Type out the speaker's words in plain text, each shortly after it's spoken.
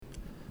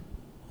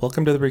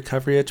Welcome to the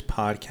Recovery Edge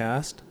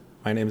podcast.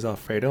 My name is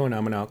Alfredo and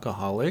I'm an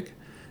alcoholic,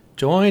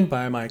 joined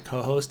by my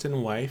co-host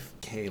and wife,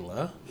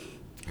 Kayla.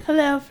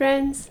 Hello,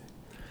 friends.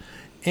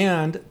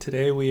 And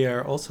today we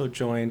are also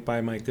joined by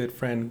my good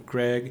friend,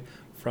 Greg,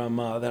 from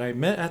that I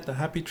met at the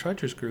Happy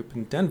Trudgers group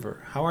in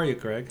Denver. How are you,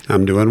 Greg?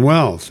 I'm doing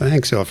well.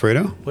 Thanks,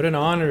 Alfredo. What an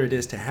honor it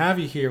is to have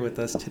you here with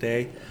us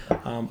today.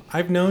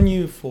 I've known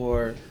you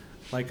for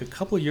like a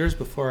couple years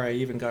before I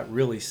even got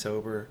really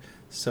sober.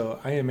 So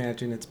I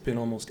imagine it's been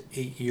almost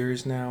 8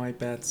 years now, I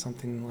bet,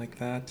 something like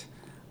that.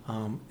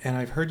 And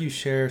I've heard you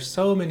share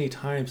so many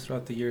times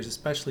throughout the years,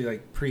 especially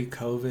like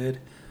pre-COVID,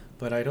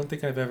 but I don't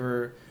think I've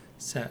never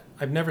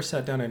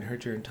sat down and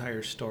heard your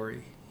entire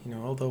story,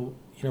 although,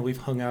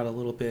 we've hung out a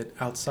little bit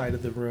outside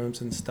of the rooms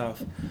and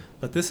stuff,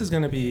 but this is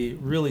going to be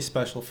really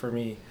special for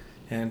me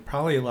and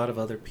probably a lot of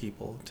other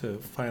people to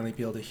finally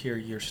be able to hear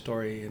your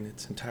story in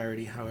its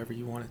entirety, however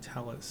you want to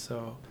tell it.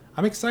 So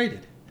I'm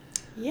excited.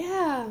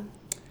 Yeah.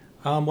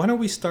 Why don't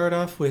we start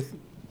off with,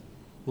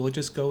 we'll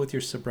just go with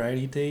your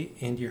sobriety date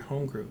and your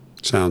home group.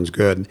 Sounds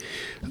good.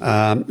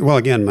 Well,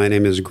 again, my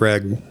name is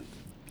Greg.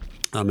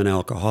 I'm an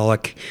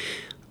alcoholic.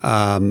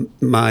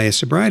 My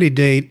sobriety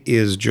date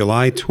is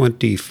July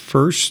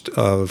 21st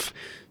of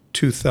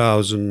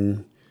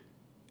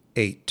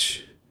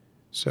 2008.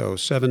 So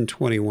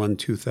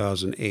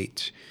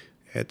 7/21/2008.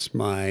 It's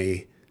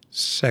my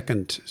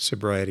second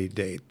sobriety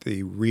date,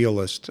 the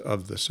realest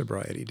of the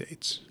sobriety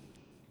dates.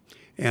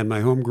 And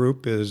my home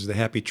group is the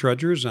Happy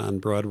Trudgers on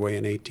Broadway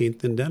and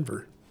 18th in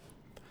Denver.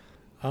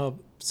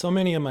 So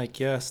many of my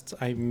guests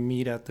I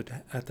meet at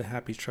the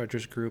Happy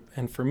Trudgers group,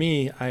 and for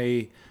me,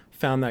 I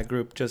found that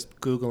group just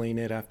Googling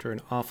it after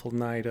an awful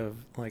night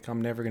of like,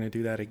 I'm never going to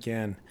do that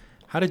again.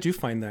 How did you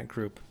find that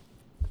group?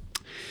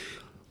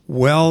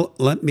 Well,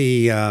 let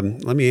me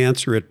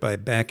answer it by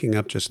backing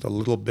up just a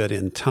little bit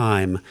in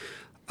time.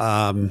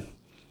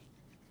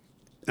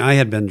 I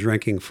had been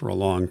drinking for a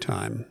long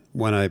time.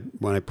 When I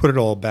put it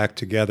all back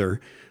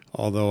together,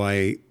 although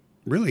I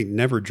really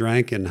never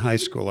drank in high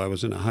school, I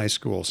was in a high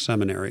school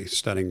seminary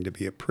studying to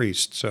be a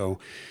priest. So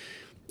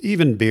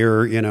even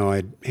beer,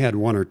 I had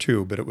one or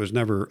two, but it was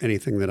never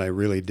anything that I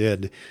really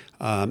did.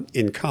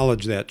 In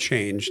college, that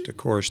changed, of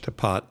course, to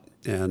pot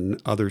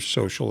and other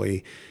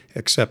socially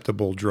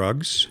acceptable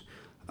drugs.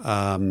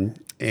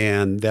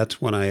 And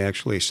that's when I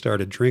actually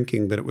started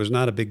drinking, but it was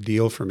not a big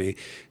deal for me.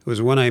 It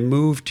was when I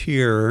moved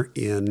here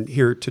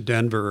to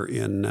Denver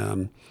in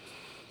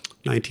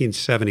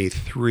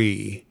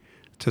 1973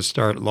 to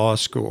start law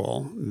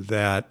school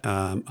that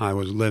I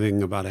was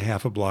living about a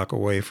half a block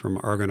away from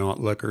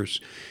Argonaut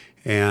Liquors.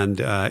 And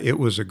it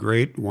was a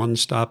great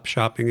one-stop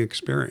shopping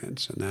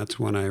experience. And that's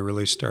when I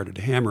really started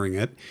hammering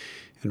it.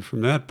 And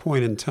from that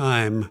point in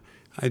time,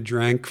 I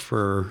drank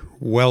for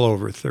well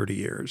over 30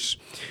 years.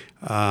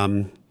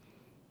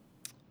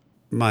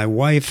 My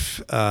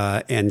wife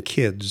and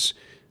kids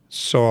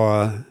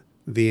saw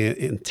the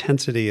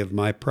intensity of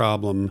my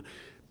problem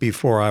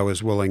before I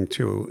was willing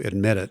to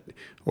admit it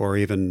or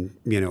even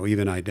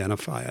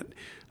identify it.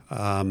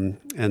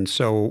 And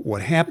so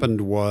what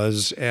happened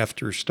was,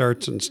 after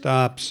starts and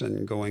stops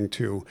and going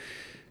to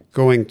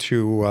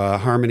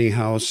Harmony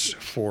House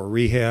for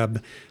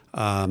rehab,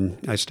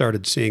 I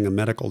started seeing a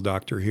medical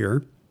doctor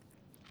here,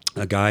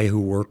 a guy who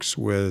works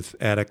with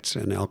addicts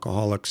and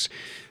alcoholics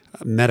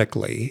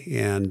medically,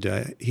 and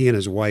he and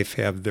his wife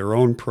have their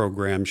own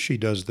program. She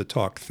does the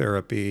talk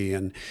therapy,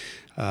 and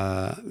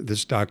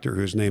this doctor,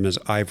 whose name is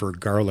Ivor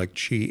Garlick,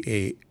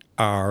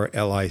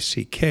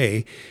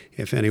 Garlick,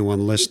 if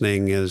anyone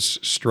listening is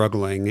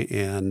struggling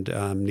and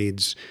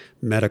needs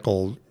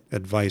medical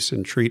advice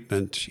and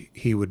treatment,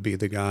 he would be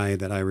the guy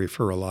that I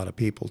refer a lot of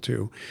people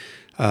to.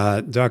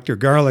 Dr.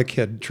 Garlick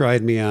had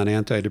tried me on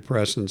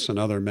antidepressants and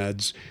other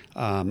meds.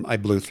 I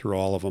blew through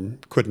all of them.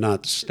 Could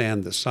not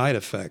stand the side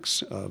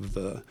effects of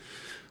the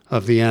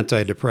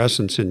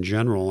antidepressants in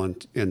general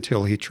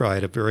until he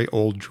tried a very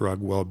old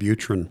drug,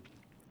 Wellbutrin,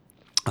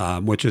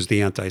 which is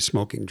the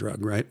anti-smoking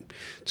drug, right?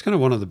 It's kind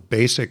of one of the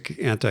basic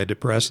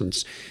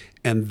antidepressants.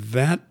 And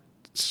that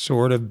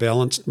sort of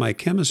balanced my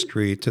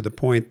chemistry to the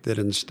point that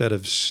instead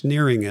of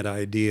sneering at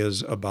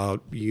ideas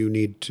about you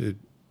need to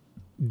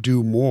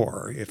do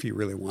more if you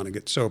really want to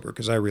get sober,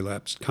 because I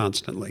relapsed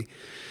constantly,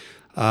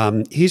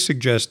 he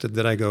suggested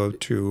that I go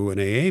to an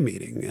AA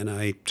meeting. And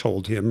I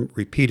told him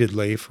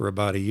repeatedly for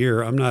about a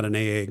year, I'm not an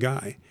AA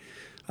guy.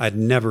 I'd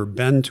never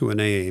been to an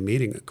AA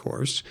meeting, of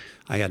course.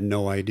 I had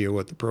no idea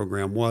what the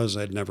program was.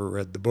 I'd never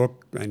read the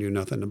book. I knew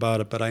nothing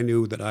about it, but I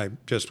knew that I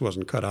just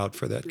wasn't cut out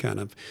for that kind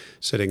of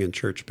sitting in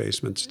church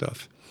basement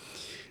stuff.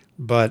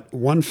 But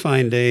one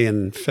fine day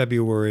in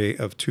February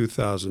of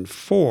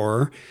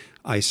 2004,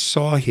 I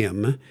saw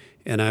him,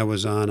 and I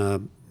was on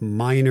a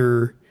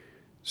minor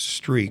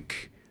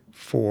streak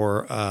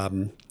for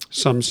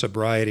some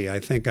sobriety.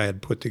 I think I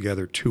had put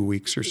together 2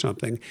 weeks or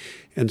something.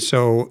 And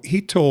so he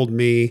told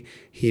me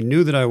he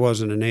knew that I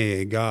wasn't an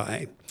AA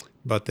guy,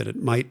 but that it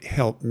might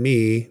help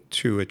me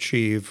to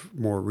achieve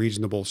more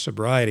reasonable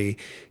sobriety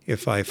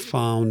if I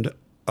found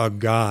a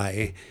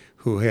guy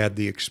who had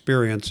the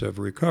experience of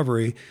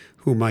recovery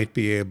who might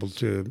be able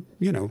to,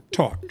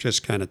 talk,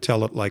 just kind of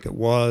tell it like it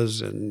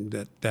was,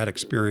 and that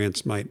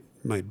experience might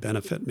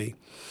benefit me.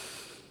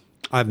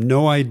 I have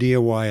no idea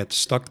why it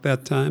stuck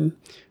that time,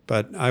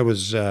 but I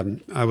was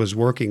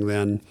working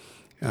then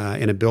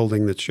in a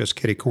building that's just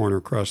kitty corner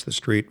across the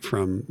street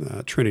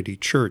from Trinity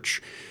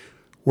Church,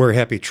 where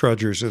Happy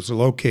Trudgers is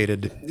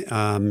located.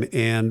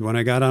 And when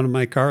I got out of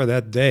my car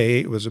that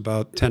day, it was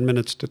about 10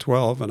 minutes to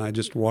 12, and I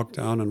just walked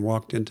down and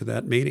walked into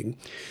that meeting.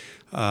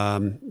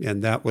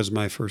 And that was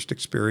my first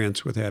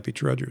experience with Happy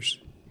Trudgers.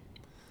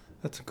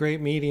 That's a great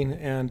meeting,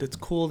 and it's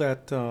cool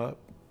that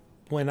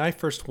when I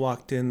first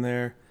walked in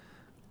there,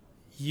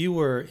 you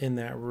were in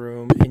that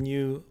room, and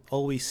you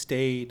always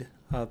stayed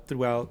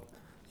throughout,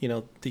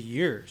 the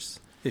years.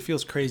 It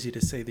feels crazy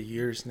to say the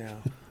years now,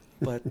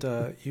 but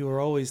you were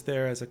always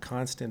there as a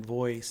constant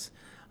voice,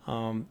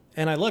 and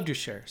I loved your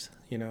shares.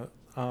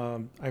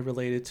 I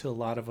related to a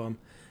lot of them,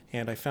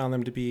 and I found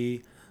them to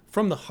be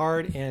from the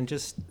heart and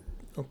just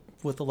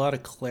with a lot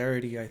of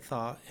clarity, I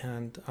thought.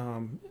 And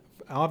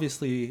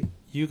obviously,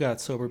 you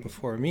got sober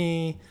before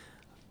me,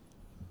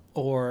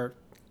 or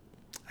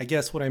I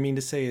guess what I mean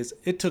to say is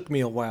it took me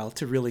a while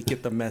to really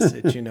get the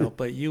message,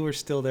 but you were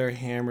still there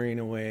hammering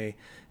away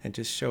and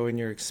just showing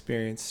your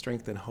experience,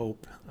 strength, and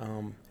hope.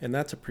 And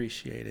that's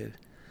appreciated.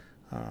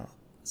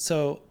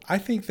 So I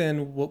think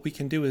then what we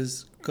can do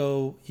is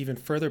go even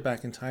further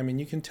back in time, and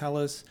you can tell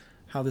us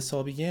how this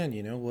all began,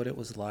 what it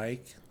was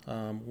like,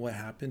 what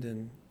happened,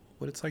 and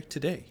what it's like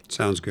today.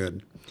 Sounds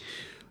good.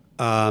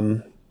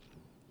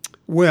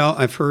 Well,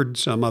 I've heard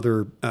some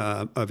other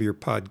of your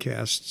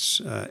podcasts,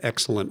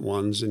 excellent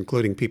ones,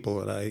 including people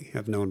that I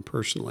have known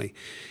personally.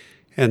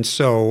 And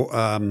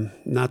so,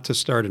 not to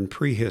start in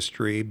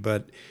prehistory,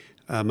 but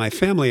my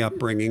family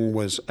upbringing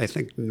was, I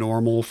think,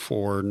 normal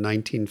for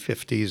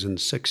 1950s and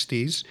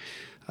 60s,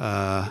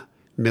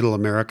 middle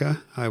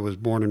America. I was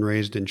born and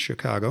raised in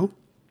Chicago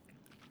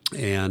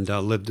and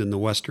lived in the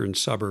western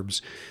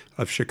suburbs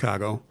of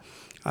Chicago.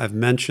 I've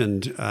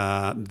mentioned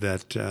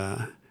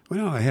that...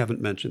 Well, I haven't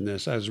mentioned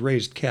this. I was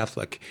raised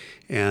Catholic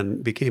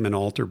and became an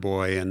altar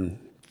boy in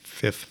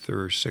 5th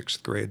or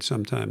 6th grade,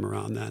 sometime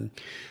around then.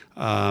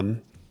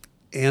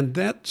 And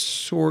that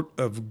sort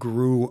of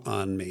grew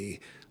on me.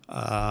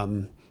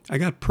 I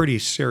got pretty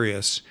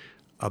serious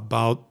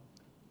about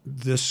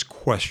this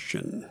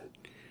question,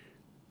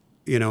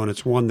 and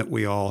it's one that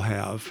we all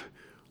have.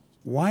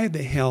 Why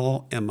the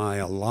hell am I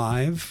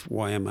alive?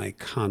 Why am I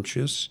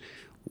conscious?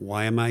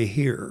 Why am I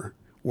here?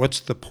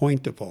 What's the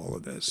point of all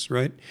of this,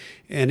 right?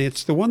 And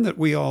it's the one that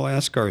we all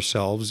ask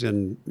ourselves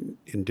in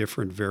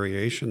different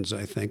variations,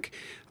 I think,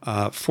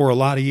 for a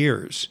lot of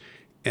years.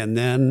 And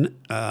then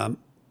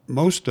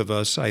most of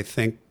us, I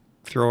think,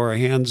 throw our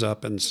hands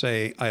up and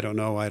say, I don't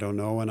know,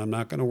 and I'm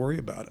not going to worry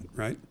about it,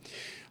 right?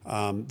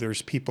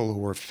 There's people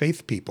who are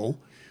faith people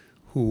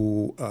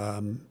who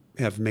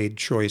have made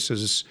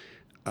choices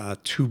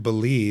to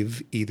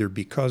believe either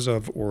because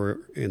of or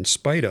in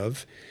spite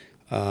of.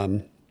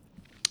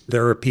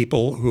 There are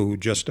people who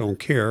just don't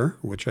care,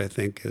 which I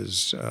think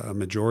is a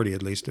majority,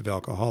 at least, of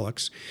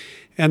alcoholics.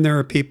 And there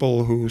are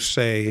people who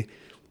say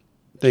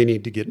they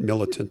need to get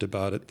militant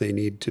about it. They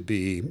need to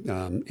be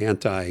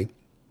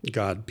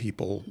anti-God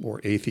people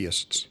or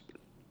atheists.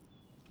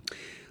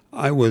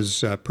 I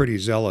was pretty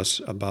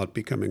zealous about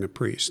becoming a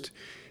priest.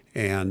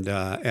 And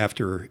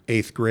after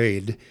 8th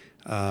grade,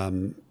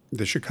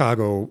 the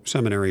Chicago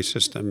seminary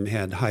system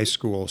had high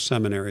school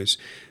seminaries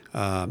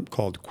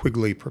called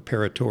Quigley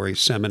Preparatory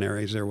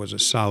Seminaries. There was a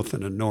South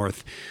and a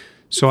North.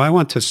 So I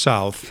went to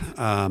South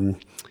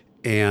and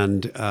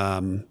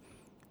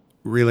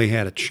really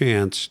had a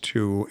chance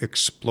to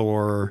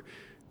explore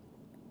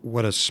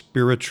what a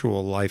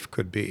spiritual life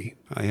could be.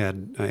 I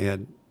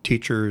had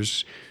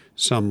teachers,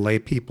 some lay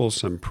people,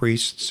 some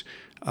priests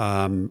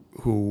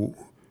who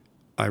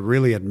I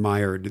really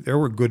admired. There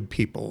were good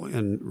people.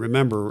 And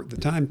remember, the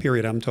time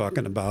period I'm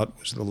talking about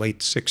was the late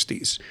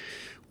 60s.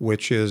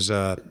 Which is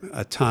a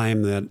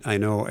time that I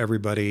know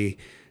everybody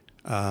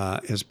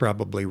has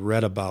probably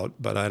read about,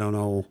 but I don't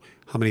know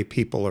how many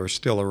people are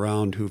still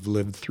around who've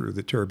lived through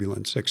the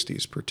turbulent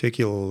 60s,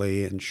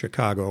 particularly in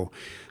Chicago.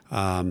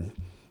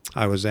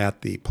 I was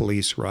at the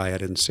police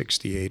riot in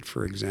 '68,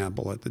 for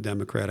example, at the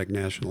Democratic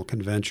National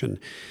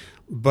Convention.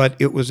 But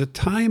it was a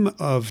time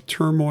of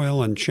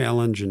turmoil and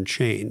challenge and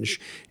change.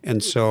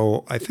 And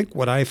so I think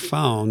what I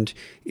found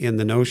in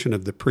the notion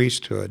of the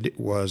priesthood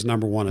was,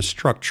 number one, a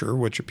structure,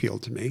 which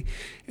appealed to me,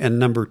 and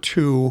number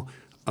two,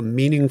 a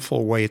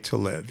meaningful way to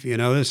live.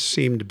 This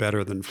seemed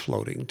better than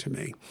floating to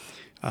me.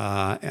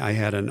 I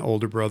had an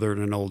older brother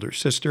and an older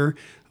sister.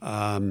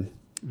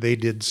 They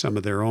did some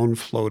of their own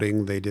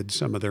floating. They did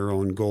some of their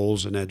own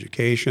goals in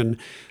education.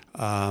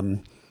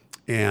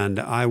 And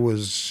I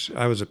was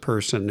a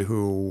person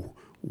who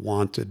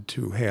wanted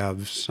to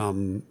have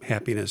some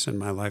happiness in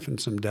my life and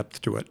some depth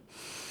to it.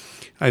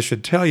 I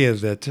should tell you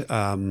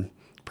that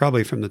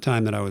probably from the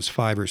time that I was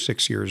 5 or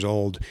 6 years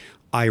old,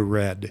 I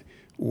read.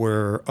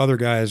 Where other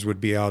guys would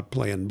be out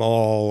playing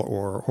ball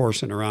or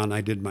horsing around,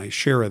 I did my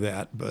share of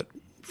that. But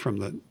from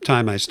the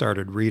time I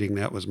started reading,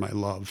 that was my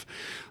love.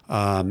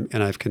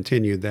 And I've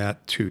continued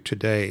that to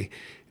today.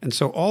 And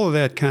so all of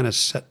that kind of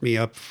set me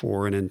up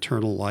for an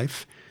internal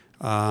life,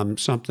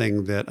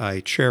 something that I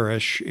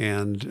cherish.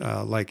 And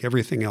like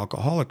everything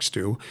alcoholics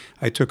do,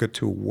 I took it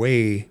to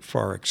way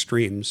far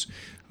extremes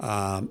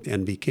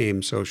and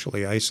became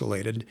socially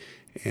isolated.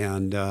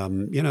 And,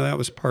 that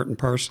was part and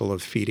parcel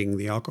of feeding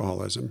the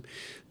alcoholism.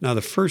 Now,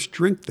 the first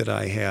drink that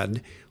I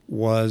had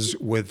was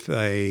with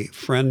a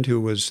friend who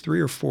was 3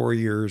 or 4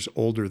 years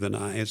older than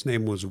I. His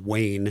name was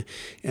Wayne,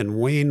 and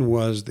Wayne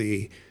was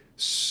the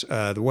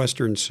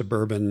Western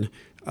suburban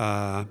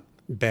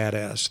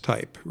badass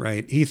type,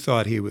 right? He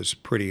thought he was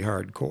pretty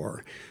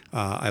hardcore.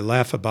 I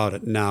laugh about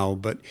it now,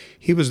 but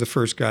he was the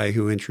first guy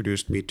who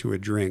introduced me to a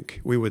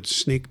drink. We would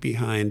sneak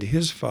behind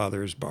his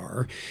father's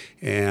bar,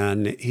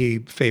 and he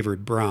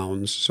favored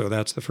Browns, so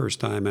that's the first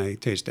time I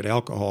tasted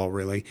alcohol,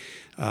 really.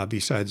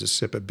 Besides a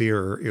sip of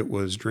beer, it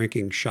was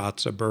drinking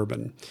shots of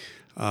bourbon.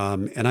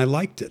 And I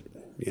liked it,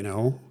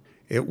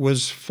 It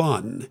was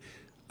fun.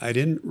 I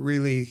didn't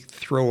really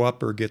throw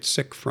up or get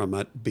sick from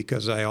it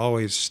because I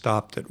always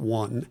stopped at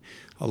one,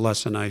 a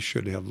lesson I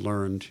should have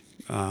learned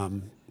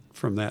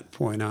from that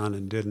point on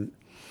and didn't.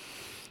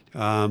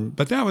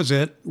 But that was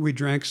it. We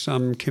drank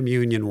some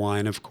communion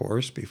wine, of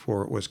course,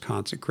 before it was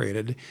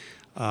consecrated.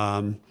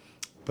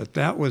 But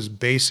that was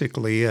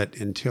basically it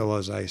until,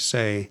 as I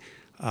say,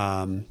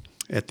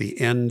 at the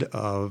end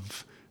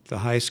of the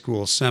high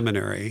school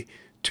seminary,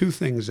 2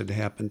 things had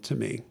happened to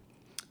me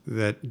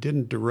that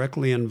didn't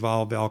directly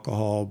involve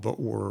alcohol but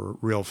were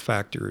real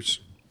factors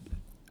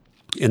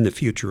in the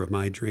future of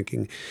my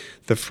drinking.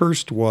 The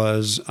first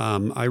was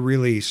I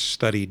really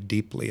studied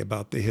deeply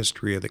about the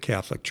history of the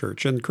Catholic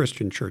Church and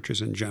Christian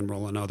churches in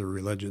general and other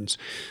religions,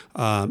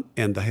 and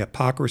the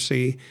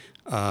hypocrisy,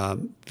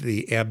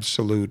 the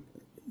absolute,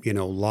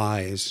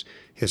 lies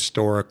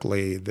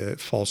historically, the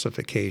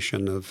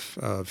falsification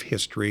of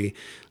history,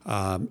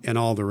 and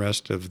all the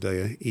rest of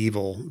the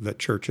evil that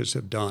churches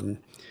have done.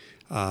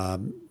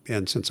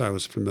 And since I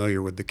was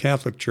familiar with the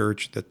Catholic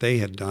Church that they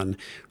had done,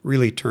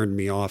 really turned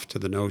me off to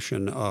the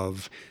notion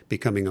of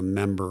becoming a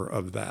member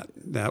of that.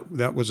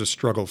 That was a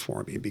struggle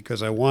for me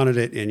because I wanted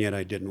it and yet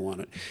I didn't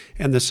want it.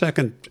 And the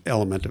second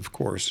element, of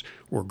course,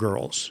 were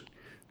girls.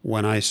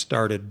 When I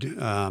started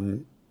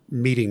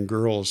meeting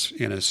girls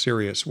in a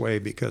serious way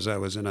because I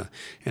was in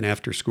an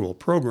after-school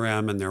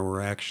program and there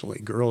were actually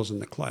girls in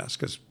the class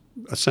because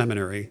a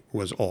seminary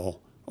was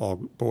all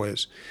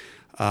boys.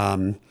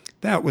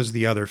 That was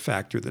the other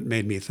factor that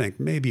made me think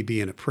maybe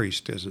being a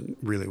priest isn't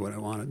really what I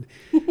wanted.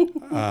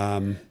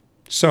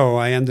 So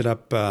I ended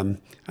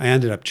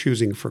up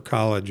choosing for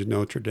college at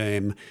Notre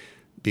Dame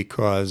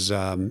because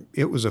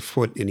it was a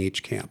foot in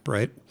each camp,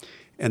 right?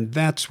 And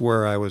that's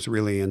where I was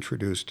really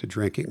introduced to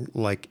drinking.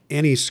 Like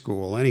any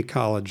school, any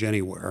college,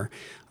 anywhere,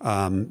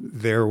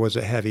 there was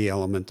a heavy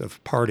element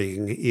of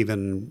partying,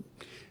 even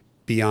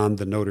beyond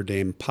the Notre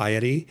Dame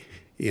piety.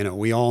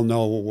 We all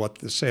know what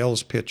the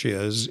sales pitch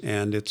is,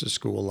 and it's a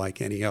school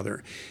like any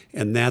other.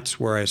 And that's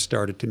where I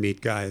started to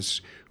meet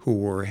guys who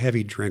were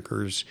heavy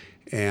drinkers,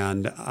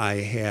 and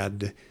I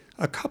had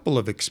a couple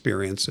of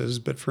experiences,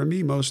 but for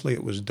me, mostly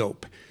it was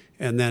dope.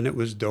 And then it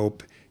was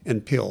dope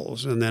and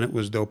pills, and then it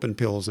was dope and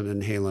pills and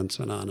inhalants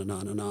and on and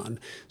on and on.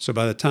 So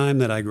by the time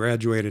that I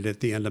graduated at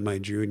the end of my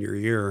junior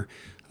year,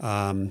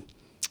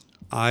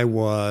 I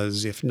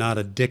was, if not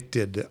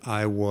addicted,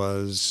 I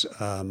was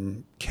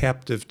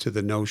captive to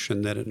the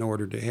notion that in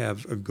order to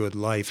have a good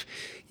life,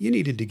 you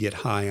needed to get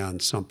high on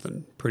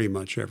something pretty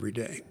much every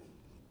day.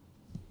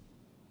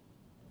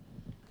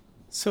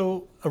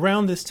 So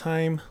around this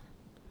time,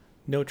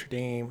 Notre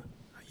Dame,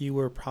 you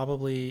were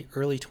probably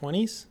early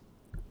 20s?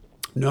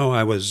 No,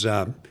 I was,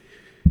 probably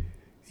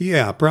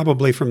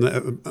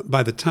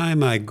by the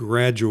time I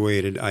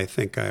graduated, I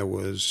think I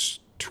was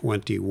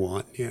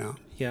 21, yeah.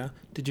 Yeah.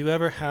 Did you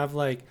ever have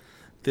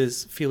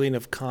this feeling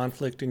of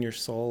conflict in your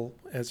soul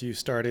as you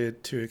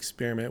started to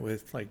experiment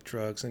with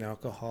drugs and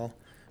alcohol?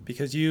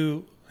 Because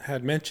you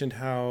had mentioned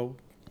how,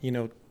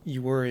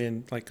 you were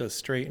in a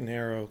straight and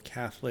narrow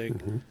Catholic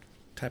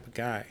type of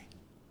guy.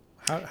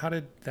 How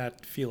did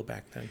that feel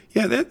back then?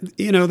 Yeah,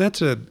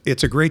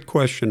 it's a great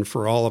question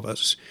for all of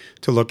us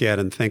to look at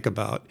and think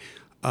about.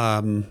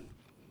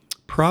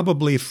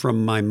 Probably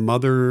from my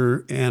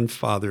mother and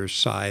father's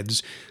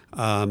sides,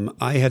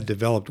 I had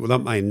developed,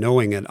 without my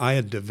knowing it, I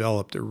had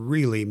developed a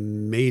really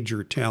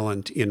major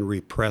talent in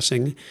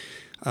repressing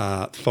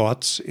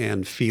thoughts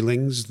and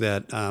feelings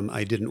that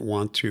I didn't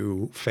want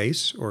to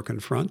face or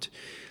confront.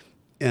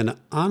 And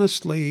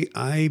honestly,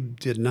 I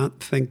did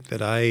not think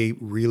that I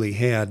really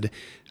had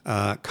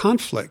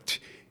conflict.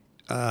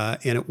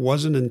 And it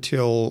wasn't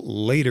until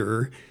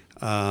later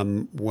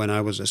when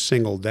I was a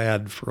single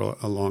dad for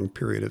a long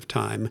period of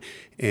time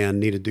and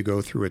needed to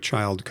go through a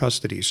child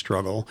custody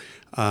struggle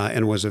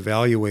and was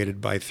evaluated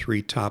by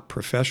 3 top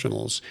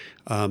professionals.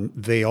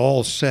 They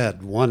all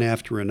said, one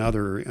after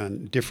another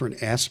on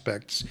different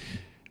aspects,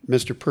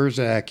 Mr.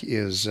 Perzak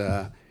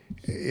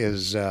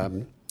is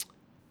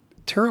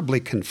terribly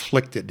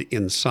conflicted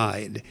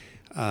inside.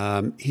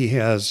 He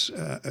has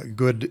a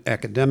good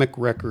academic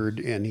record,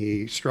 and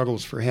he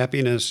struggles for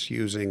happiness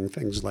using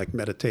things like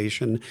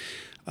meditation.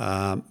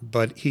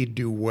 But he'd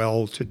do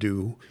well to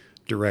do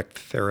direct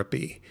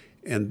therapy.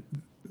 And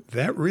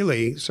that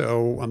really,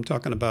 so I'm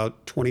talking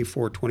about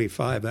 24,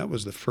 25, that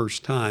was the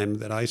first time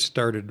that I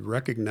started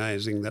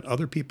recognizing that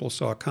other people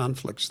saw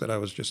conflicts that I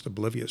was just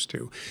oblivious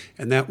to.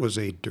 And that was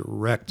a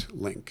direct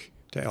link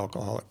to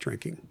alcoholic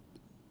drinking.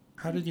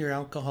 How did your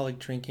alcoholic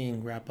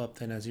drinking wrap up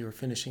then as you were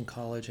finishing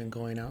college and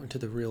going out into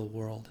the real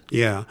world?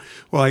 Yeah.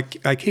 Well,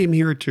 I came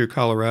here to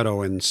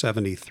Colorado in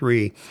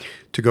 73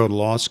 to go to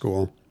law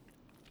school.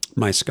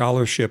 My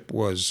scholarship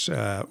was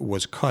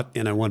cut,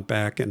 and I went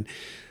back and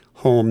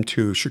home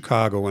to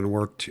Chicago and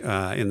worked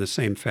in the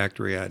same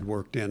factory I'd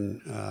worked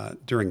in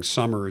during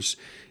summers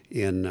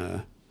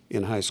in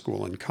high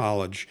school and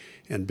college,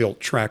 and built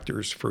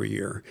tractors for a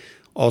year.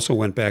 Also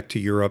went back to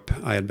Europe.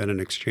 I had been an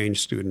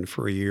exchange student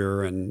for a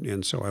year,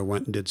 and so I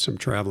went and did some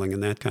traveling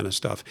and that kind of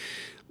stuff.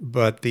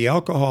 But the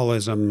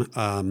alcoholism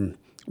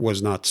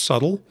was not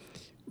subtle,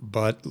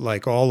 but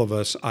like all of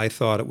us, I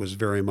thought it was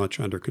very much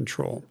under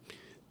control.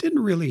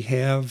 Didn't really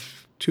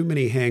have too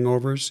many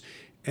hangovers,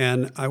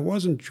 and I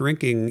wasn't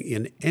drinking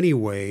in any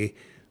way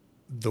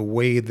the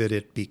way that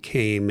it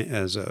became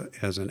as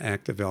an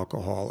active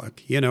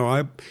alcoholic.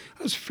 I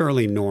was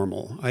fairly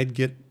normal. I'd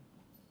get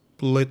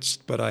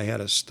blitzed, but I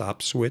had a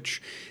stop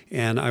switch,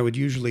 and I would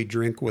usually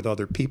drink with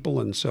other people,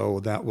 and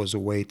so that was a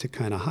way to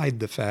kind of hide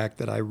the fact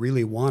that I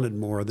really wanted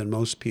more than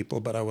most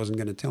people, but I wasn't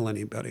going to tell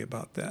anybody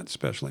about that,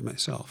 especially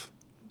myself.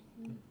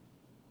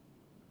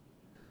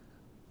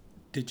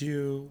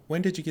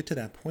 When did you get to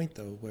that point,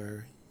 though,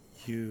 where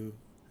you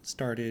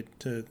started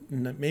to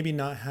maybe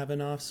not have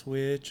an off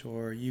switch,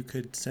 or you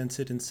could sense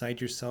it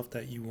inside yourself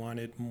that you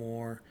wanted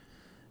more?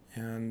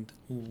 And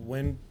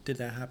when did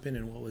that happen,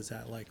 and what was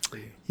that like for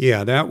you?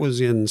 Yeah, that was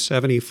in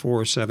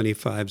 74,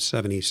 75,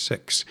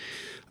 76.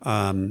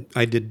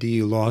 I did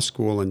DU Law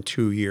School in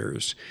 2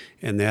 years,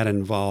 and that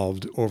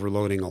involved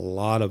overloading a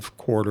lot of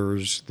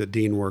quarters. The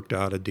dean worked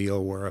out a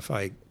deal where if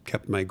I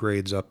kept my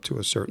grades up to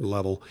a certain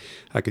level,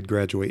 I could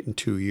graduate in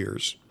 2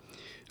 years.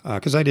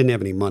 Because I didn't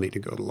have any money to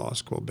go to law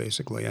school,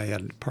 basically. I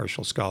had a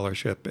partial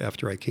scholarship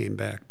after I came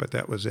back, but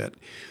that was it.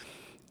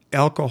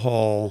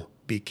 Alcohol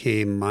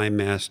became my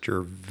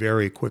master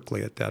very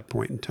quickly at that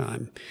point in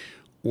time.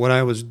 What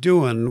I was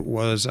doing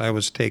was I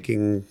was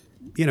taking,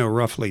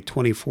 roughly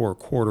 24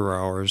 quarter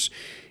hours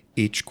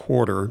each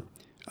quarter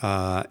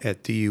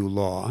at DU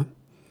Law.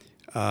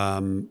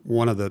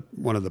 One of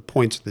the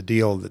points of the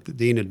deal that the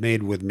dean had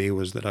made with me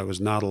was that I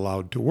was not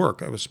allowed to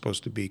work. I was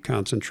supposed to be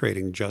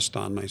concentrating just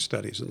on my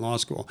studies in law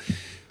school.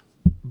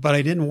 But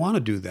I didn't want to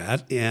do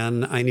that,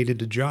 and I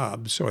needed a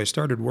job. So I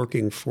started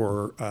working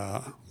for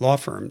law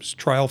firms,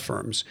 trial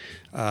firms,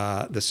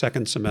 the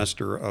second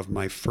semester of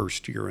my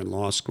first year in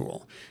law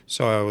school.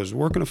 So I was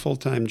working a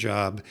full-time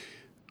job,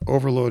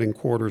 overloading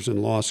quarters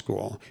in law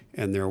school,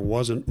 and there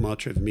wasn't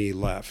much of me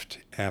left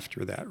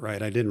after that,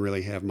 right? I didn't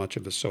really have much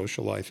of a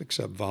social life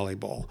except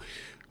volleyball.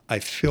 I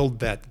filled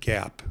that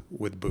gap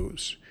with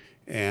booze,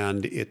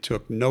 and it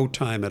took no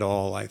time at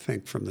all, I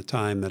think, from the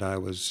time that I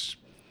was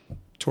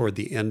toward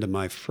the end of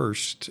my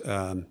first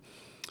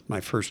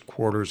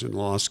quarters in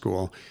law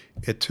school.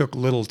 It took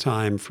little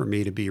time for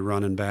me to be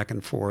running back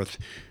and forth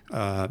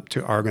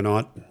to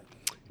Argonaut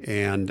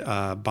and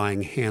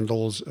buying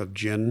handles of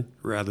gin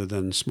rather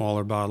than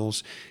smaller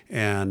bottles.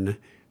 And,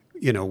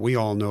 we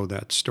all know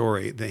that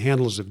story. The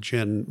handles of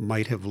gin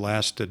might have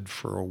lasted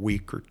for a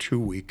week or 2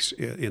 weeks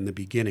in the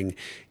beginning,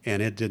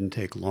 and it didn't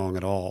take long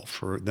at all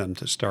for them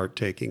to start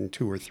taking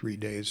 2 or 3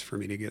 days for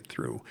me to get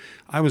through.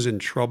 I was in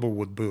trouble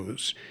with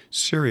booze,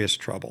 serious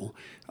trouble,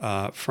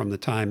 from the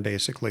time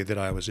basically that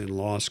I was in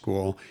law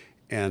school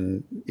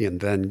and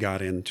then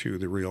got into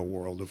the real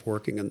world of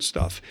working and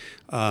stuff.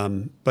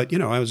 But,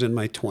 I was in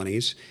my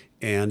 20s,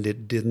 and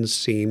it didn't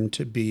seem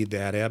to be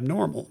that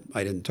abnormal.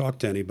 I didn't talk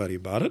to anybody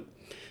about it.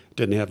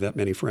 Didn't have that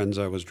many friends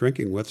I was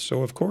drinking with,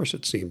 so of course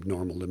it seemed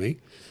normal to me.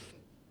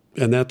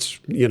 And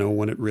that's,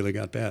 when it really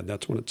got bad.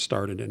 That's when it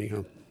started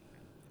anyhow.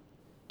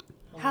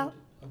 How?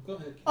 Go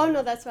ahead. Oh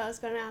no, that's what I was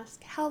going to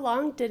ask. How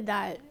long did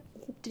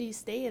you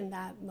stay in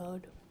that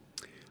mode?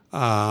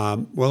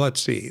 Well,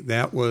 let's see.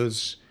 That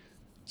was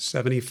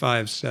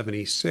 75,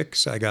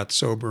 76. I got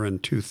sober in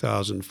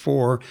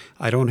 2004.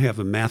 I don't have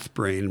a math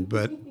brain,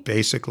 but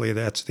basically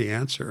that's the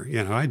answer.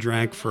 I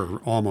drank for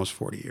almost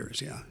 40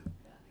 years, yeah.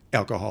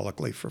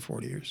 Alcoholically for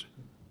 40 years.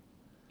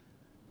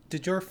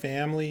 Did your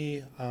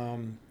family,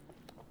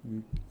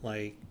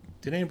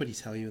 did anybody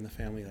tell you in the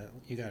family that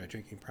you got a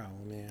drinking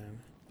problem, man?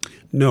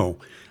 No.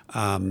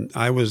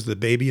 I was the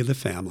baby of the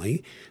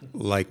family.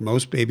 Like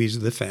most babies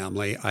of the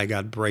family, I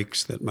got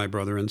breaks that my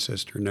brother and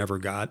sister never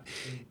got.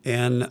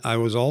 And I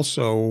was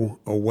also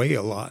away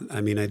a lot.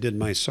 I mean, I did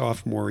my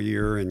sophomore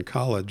year in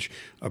college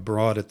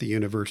abroad at the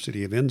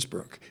University of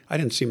Innsbruck. I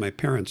didn't see my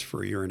parents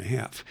for a year and a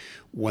half.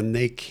 When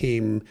they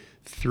came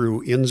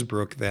through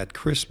Innsbruck that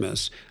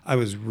Christmas, I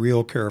was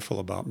real careful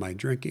about my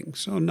drinking.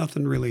 So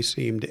nothing really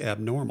seemed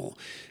abnormal.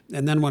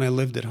 And then when I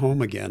lived at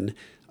home again,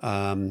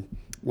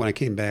 When I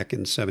came back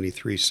in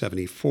 73,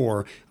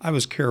 74, I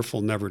was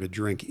careful never to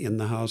drink in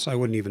the house. I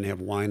wouldn't even have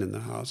wine in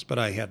the house, but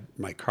I had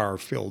my car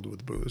filled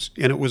with booze.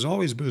 And it was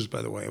always booze,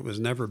 by the way. It was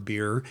never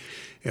beer.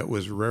 It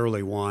was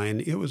rarely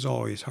wine. It was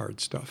always hard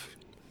stuff.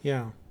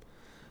 Yeah.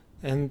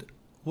 And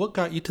what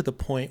got you to the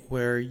point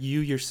where you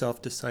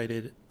yourself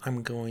decided,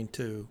 I'm going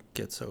to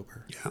get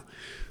sober? Yeah.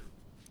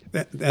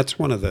 That's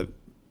one of the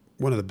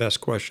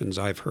best questions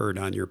I've heard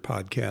on your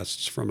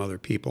podcasts from other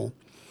people.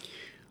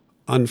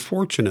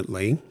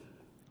 Unfortunately,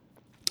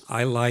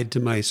 I lied to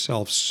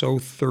myself so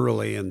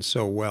thoroughly and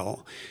so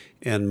well.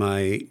 And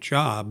my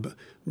job,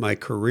 my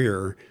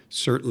career,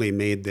 certainly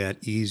made that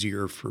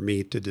easier for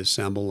me to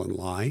dissemble and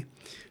lie.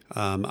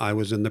 I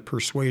was in the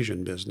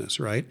persuasion business,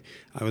 right?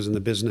 I was in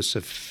the business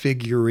of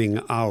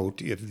figuring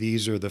out if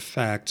these are the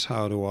facts,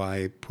 how do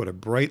I put a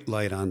bright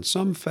light on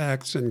some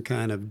facts and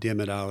kind of dim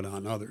it out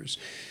on others?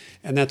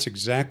 And that's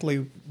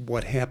exactly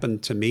what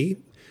happened to me.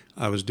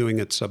 I was doing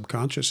it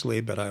subconsciously,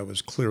 but I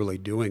was clearly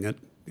doing it,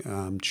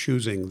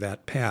 choosing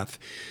that path.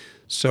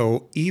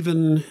 So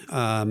even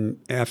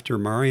after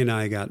Mari and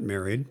I got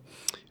married,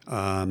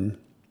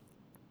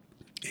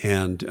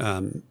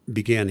 and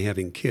began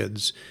having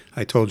kids.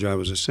 I told you I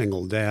was a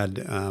single dad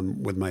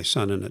with my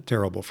son in a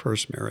terrible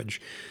first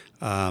marriage.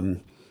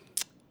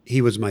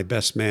 He was my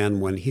best man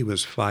when he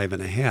was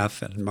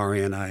 5.5, and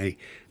Mari and I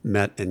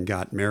met and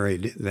got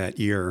married that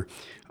year.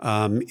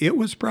 It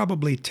was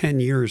probably 10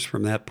 years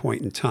from that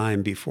point in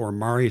time before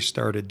Mari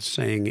started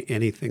saying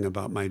anything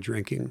about my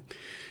drinking.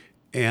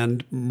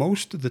 And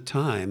most of the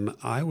time,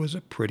 I was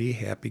a pretty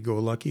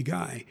happy-go-lucky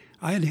guy.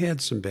 I had had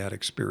some bad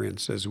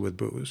experiences with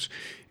booze,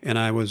 and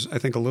I was, I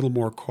think, a little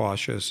more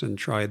cautious and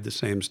tried the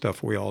same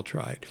stuff we all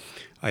tried.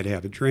 I'd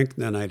have a drink,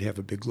 then I'd have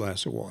a big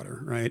glass of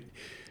water, right?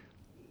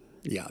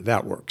 Yeah,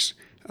 that works.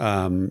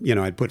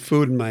 I'd put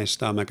food in my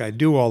stomach. I'd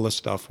do all the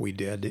stuff we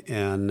did,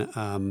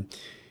 and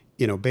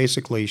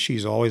basically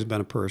she's always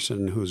been a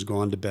person who's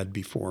gone to bed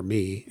before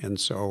me. And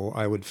so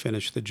I would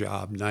finish the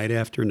job night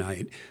after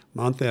night,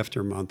 month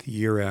after month,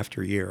 year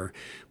after year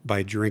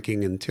by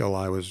drinking until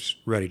I was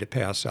ready to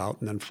pass out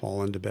and then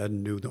fall into bed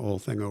and do the whole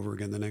thing over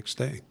again the next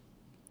day.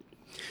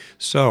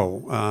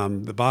 So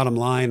the bottom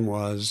line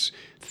was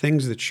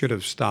things that should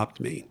have stopped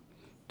me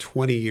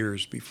 20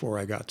 years before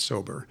I got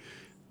sober.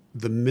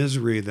 The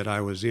misery that I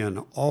was in,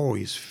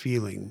 always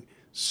feeling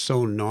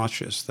so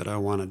nauseous that I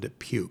wanted to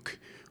puke,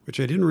 which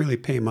I didn't really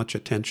pay much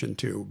attention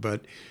to,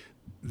 but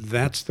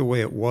that's the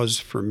way it was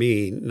for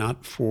me,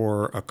 not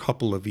for a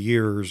couple of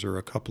years or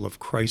a couple of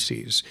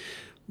crises,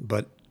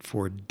 but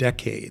for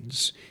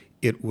decades.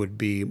 It would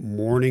be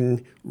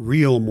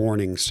real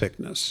morning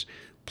sickness,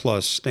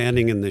 plus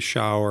standing in the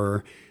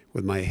shower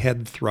with my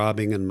head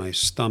throbbing and my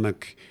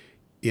stomach,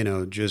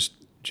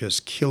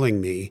 just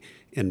killing me,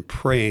 and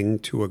praying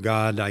to a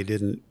God I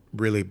didn't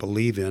really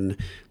believe in,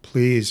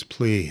 please,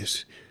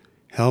 please,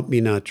 help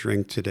me not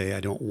drink today. I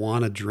don't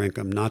want to drink.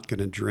 I'm not going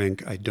to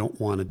drink. I don't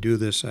want to do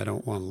this. I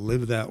don't want to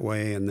live that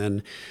way. And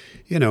then,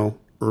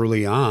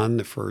 early on,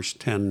 the first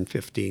 10,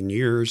 15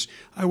 years,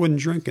 I wouldn't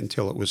drink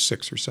until it was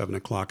 6 or 7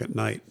 o'clock at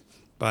night.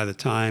 By the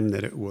time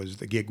that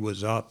the gig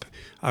was up,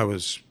 I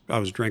was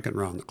drinking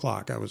around the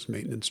clock. I was a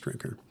maintenance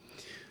drinker.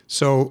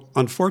 So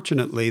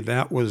unfortunately,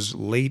 that was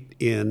late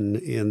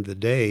in the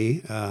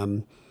day.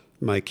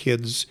 My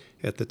kids,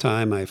 at the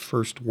time I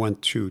first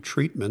went to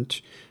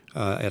treatment,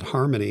 at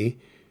Harmony,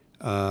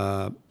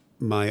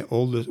 my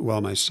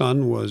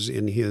son was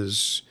in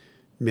his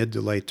mid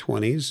to late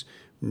 20s.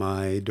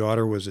 My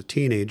daughter was a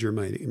teenager,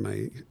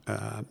 my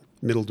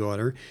middle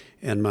daughter,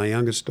 and my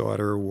youngest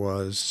daughter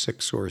was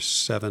 6 or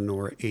 7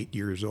 or 8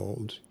 years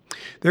old.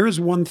 There is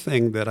one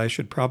thing that I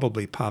should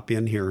probably pop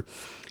in here.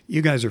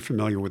 You guys are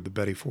familiar with the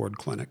Betty Ford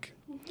Clinic.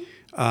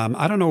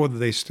 I don't know whether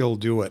they still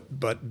do it,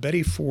 but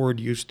Betty Ford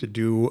used to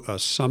do a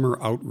summer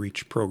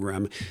outreach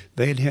program.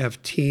 They'd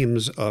have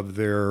teams of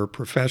their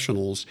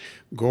professionals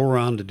go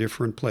around to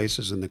different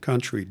places in the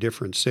country,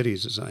 different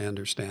cities, as I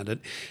understand it,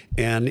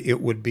 and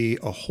it would be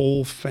a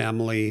whole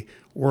family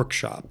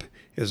workshop.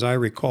 As I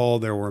recall,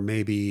 there were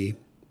maybe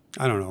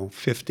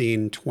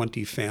 15,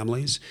 20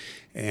 families.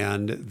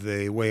 And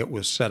the way it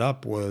was set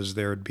up was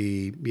there'd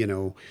be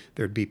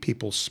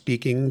people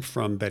speaking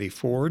from Betty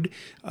Ford,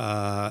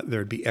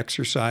 there'd be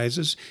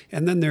exercises,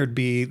 and then there'd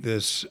be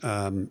this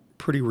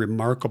pretty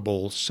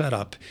remarkable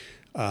setup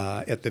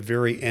at the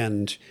very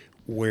end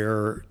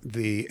where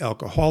the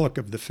alcoholic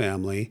of the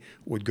family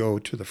would go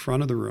to the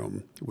front of the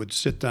room, would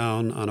sit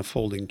down on a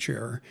folding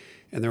chair,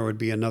 and there would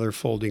be another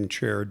folding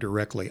chair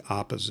directly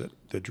opposite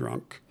the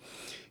drunk.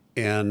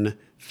 And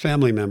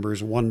family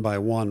members, one by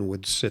one,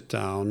 would sit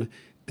down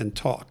and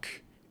talk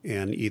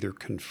and either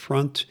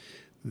confront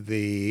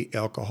the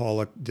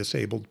alcoholic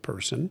disabled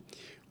person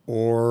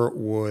or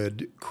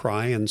would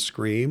cry and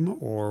scream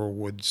or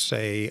would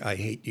say, I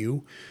hate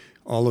you,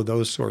 all of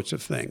those sorts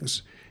of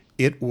things.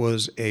 It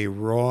was a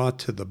raw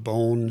to the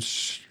bone,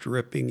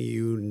 stripping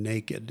you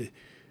naked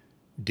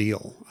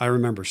deal. I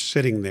remember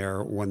sitting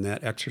there when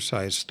that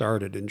exercise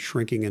started and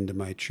shrinking into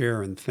my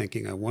chair and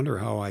thinking, I wonder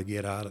how I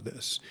get out of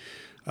this.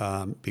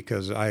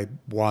 because I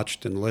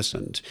watched and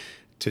listened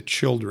to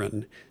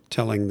children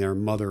telling their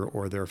mother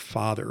or their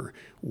father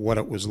what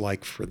it was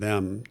like for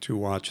them to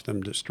watch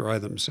them destroy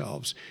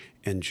themselves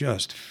and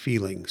just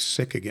feeling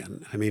sick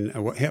again. I mean,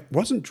 I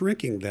wasn't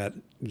drinking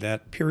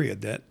that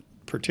period, that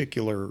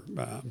particular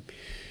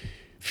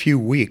few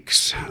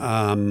weeks,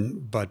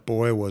 but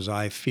boy, was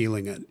I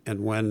feeling it.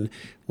 And when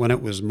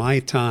it was my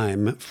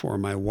time for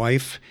my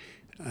wife,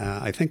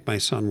 I think my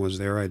son was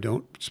there. I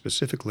don't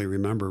specifically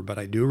remember, but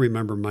I do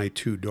remember my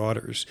two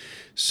daughters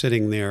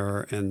sitting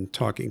there and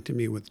talking to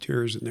me with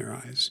tears in their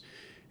eyes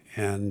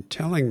and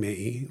telling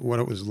me what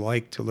it was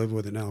like to live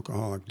with an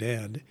alcoholic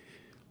dad.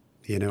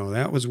 You know,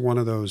 that was one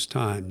of those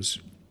times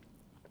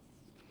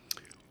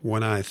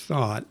when I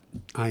thought,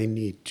 I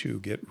need to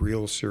get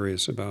real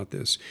serious about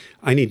this.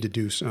 I need to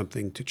do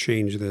something to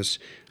change this.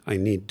 I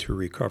need to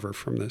recover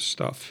from this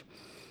stuff.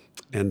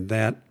 And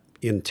that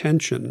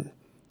intention,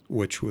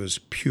 which was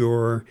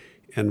pure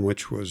and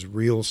which was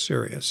real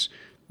serious,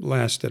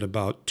 lasted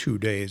about 2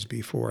 days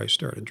before I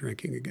started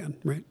drinking again,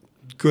 right?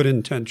 Good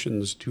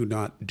intentions do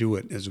not do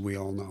it, as we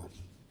all know.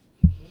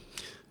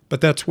 But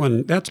that's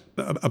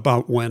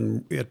about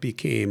when it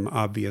became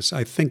obvious.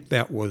 I think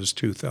that was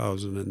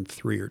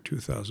 2003 or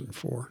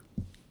 2004.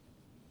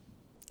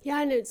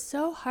 Yeah, and it's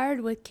so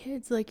hard with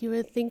kids. Like, you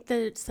would think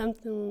that it's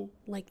something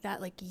like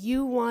that. Like,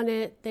 you want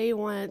it, they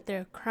want it,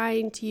 they're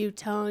crying to you,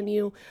 telling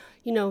you,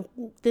 you know,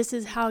 this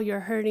is how you're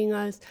hurting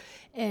us.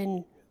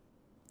 And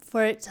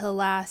for it to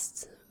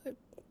last,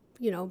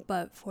 you know,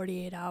 but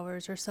 48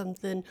 hours or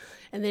something,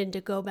 and then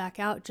to go back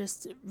out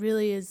just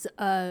really is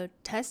a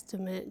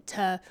testament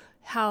to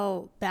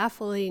how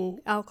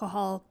baffling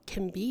alcohol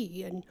can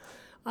be. And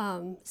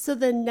so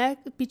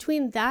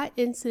between that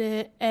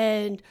incident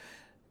and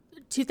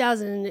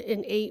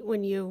 2008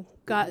 when you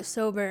got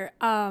sober,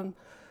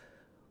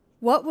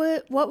 what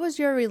was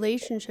your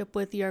relationship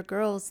with your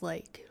girls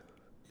like?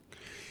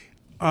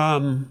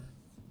 You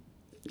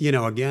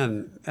know,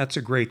 again, that's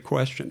a great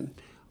question.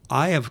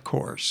 I, of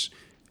course,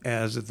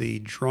 as the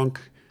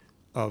drunk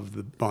of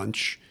the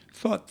bunch,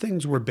 thought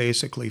things were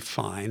basically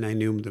fine. I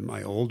knew that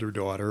my older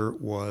daughter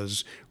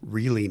was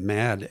really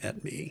mad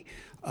at me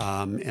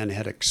and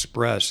had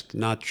expressed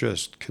not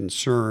just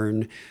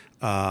concern,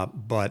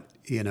 but,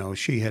 you know,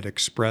 she had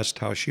expressed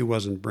how she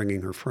wasn't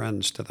bringing her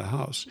friends to the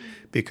house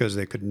because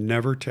they could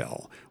never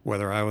tell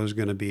whether I was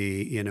going to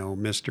be, you know,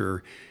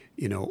 Mr.,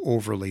 you know,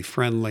 overly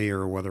friendly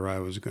or whether I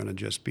was going to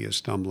just be a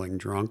stumbling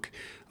drunk.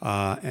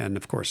 And,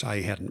 of course,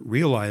 I hadn't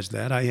realized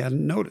that. I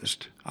hadn't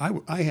noticed.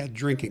 I had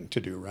drinking to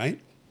do, right?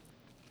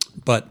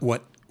 But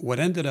what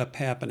ended up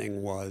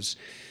happening was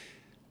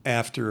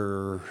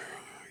after,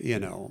 you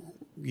know,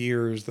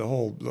 years, the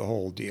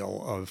whole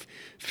deal of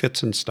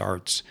fits and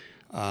starts,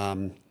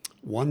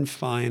 one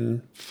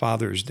fine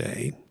Father's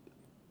Day,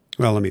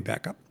 well, let me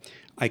back up.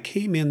 I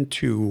came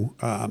into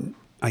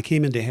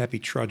Happy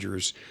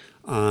Trudgers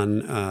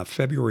on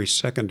February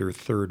 2nd or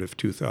 3rd of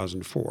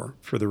 2004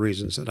 for the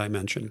reasons that I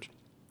mentioned.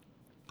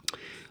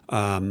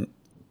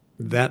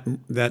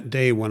 That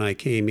day when I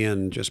came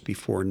in just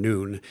before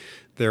noon,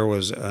 there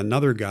was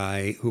another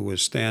guy who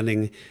was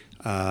standing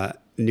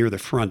near the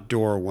front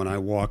door when I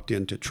walked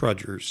into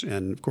Trudgers.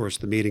 And, of course,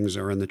 the meetings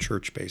are in the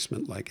church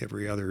basement like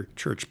every other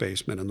church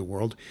basement in the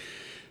world.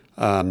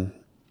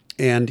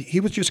 And he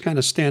was just kind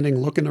of standing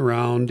looking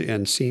around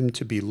and seemed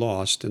to be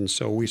lost. And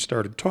so we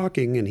started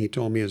talking, and he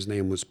told me his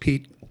name was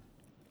Pete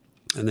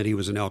and that he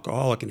was an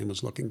alcoholic and he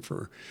was looking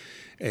for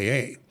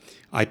AA.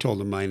 I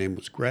told him my name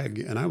was Greg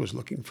and I was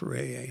looking for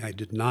AA. I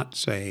did not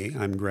say,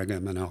 I'm Greg,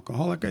 I'm an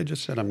alcoholic. I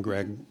just said, I'm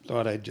Greg.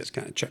 Thought I'd just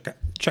kind of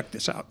check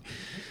this out.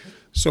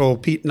 So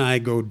Pete and I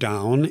go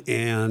down,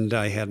 and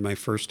I had my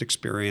first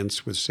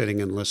experience with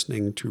sitting and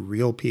listening to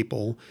real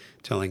people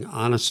telling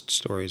honest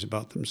stories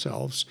about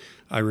themselves.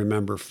 I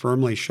remember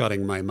firmly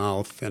shutting my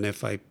mouth, and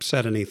if I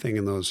said anything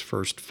in those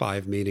first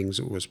 5 meetings,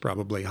 it was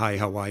probably, hi,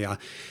 how are ya?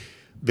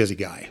 Busy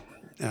guy.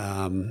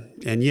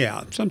 And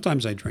yeah,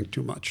 sometimes I drink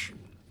too much.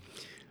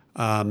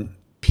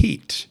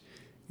 Pete,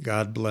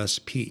 God bless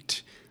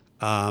Pete,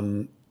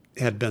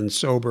 had been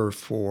sober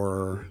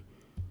for,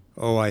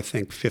 I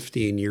think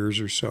 15 years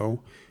or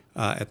so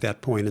at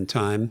that point in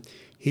time.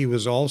 He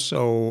was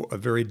also a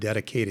very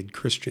dedicated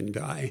Christian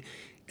guy.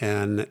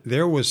 And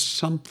there was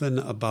something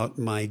about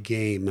my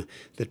game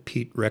that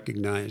Pete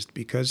recognized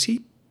because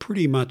he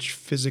pretty much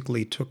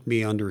physically took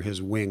me under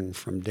his wing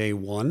from day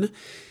one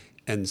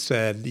and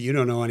said, you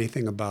don't know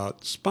anything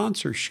about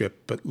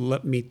sponsorship, but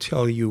let me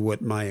tell you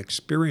what my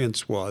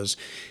experience was.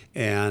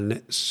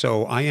 And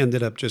so I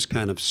ended up just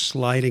kind of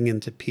sliding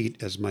into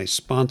Pete as my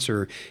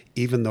sponsor,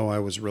 even though I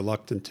was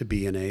reluctant to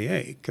be in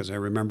AA, because I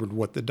remembered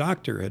what the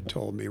doctor had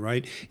told me,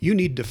 right? You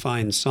need to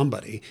find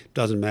somebody,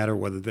 doesn't matter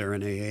whether they're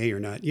in AA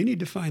or not, you need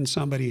to find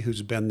somebody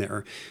who's been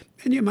there.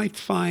 And you might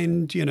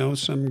find,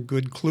 some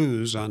good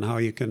clues on how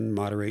you can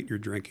moderate your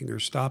drinking or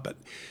stop it.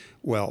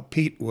 Well,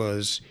 Pete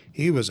was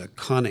a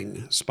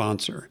cunning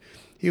sponsor.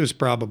 He was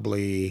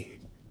probably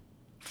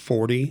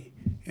 40,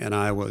 and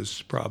I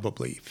was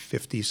probably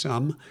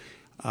 50-some.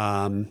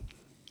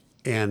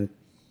 And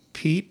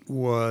Pete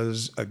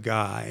was a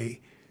guy,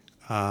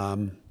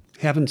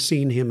 haven't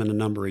seen him in a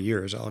number of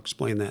years. I'll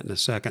explain that in a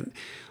second.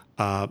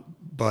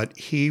 But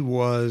he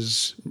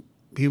was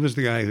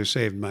the guy who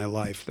saved my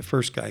life, the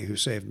first guy who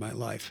saved my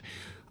life.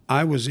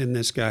 I was in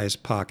this guy's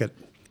pocket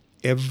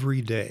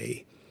every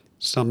day,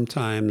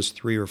 sometimes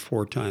 3 or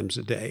 4 times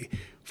a day.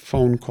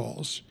 Phone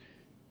calls,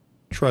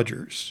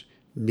 trudgers,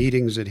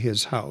 meetings at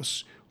his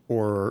house,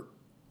 or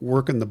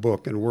working the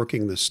book and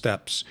working the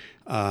steps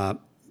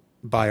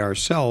by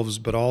ourselves,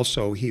 but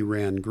also he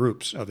ran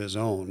groups of his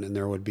own, and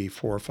there would be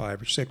 4 or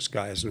 5 or 6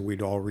 guys, and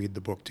we'd all read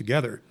the book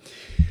together.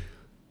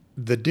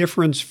 The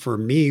difference for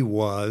me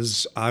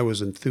was I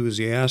was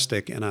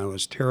enthusiastic and I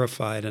was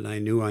terrified and I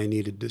knew I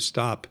needed to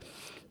stop,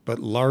 but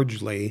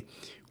largely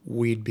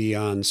we'd be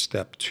on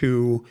step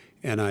 2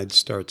 and I'd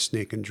start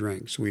sneaking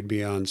drinks. We'd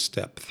be on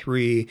step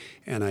 3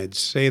 and I'd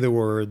say the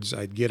words,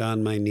 I'd get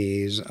on my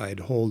knees,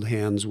 I'd hold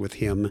hands with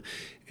him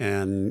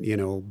and,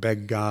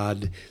 beg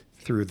God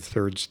through the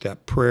 3rd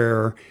step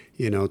prayer,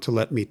 to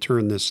let me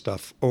turn this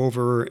stuff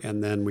over.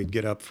 And then we'd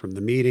get up from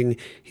the meeting.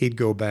 He'd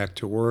go back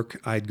to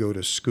work. I'd go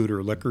to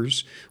Scooter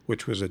Liquors,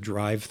 which was a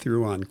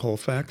drive-through on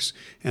Colfax,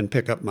 and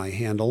pick up my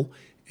handle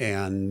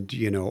and,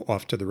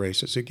 off to the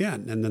races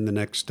again. And then the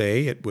next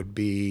day it would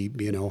be,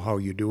 how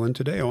you doing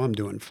today? Oh, I'm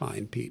doing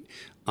fine, Pete.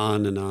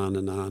 On and on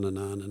and on and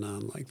on and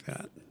on like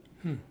that.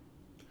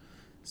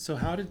 So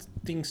how did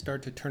things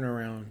start to turn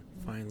around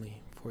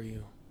finally for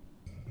you?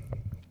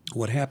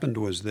 What happened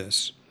was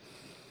this.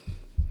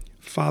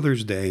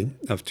 Father's Day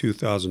of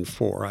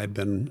 2004, I'd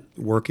been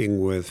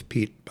working with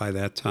Pete by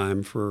that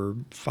time for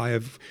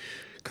 5,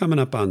 coming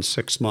up on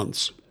 6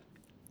 months.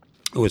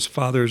 It was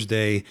Father's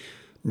Day.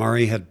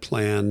 Mari had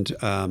planned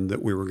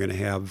that we were going to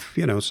have,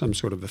 some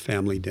sort of a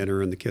family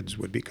dinner and the kids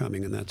would be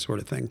coming and that sort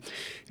of thing.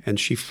 And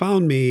she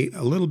found me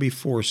a little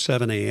before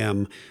 7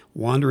 a.m.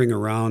 wandering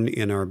around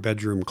in our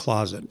bedroom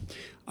closet.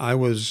 I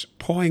was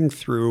pawing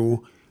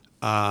through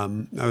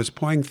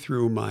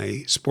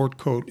my sport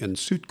coat and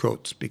suit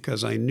coats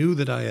because I knew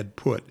that I had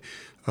put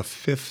a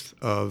 1/5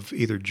 of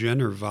either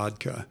gin or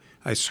vodka.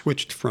 I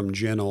switched from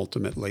gin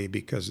ultimately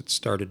because it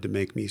started to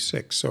make me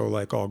sick. So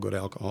like all good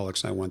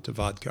alcoholics, I went to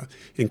vodka,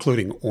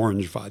 including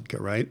orange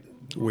vodka, right?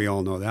 We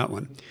all know that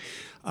one.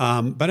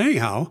 But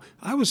anyhow,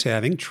 I was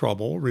having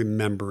trouble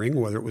remembering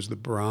whether it was the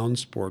brown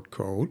sport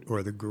coat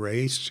or the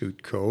gray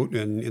suit coat.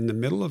 And in the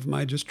middle of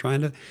my just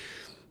trying to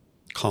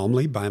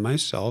calmly by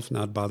myself,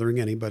 not bothering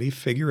anybody,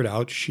 figure it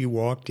out, she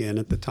walked in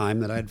at the time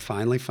that I'd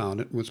finally found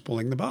it and was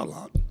pulling the bottle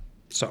out.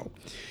 So,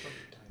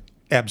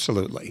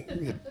 absolutely.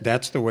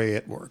 That's the way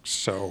it works.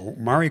 So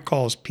Mari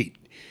calls Pete.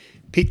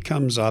 Pete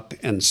comes up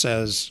and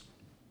says,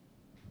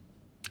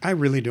 I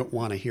really don't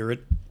want to hear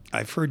it.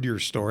 I've heard your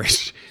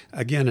stories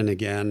again and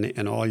again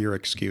and all your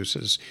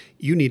excuses.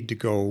 You need to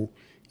go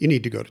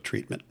to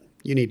treatment.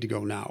 You need to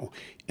go now.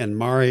 And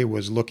Mari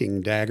was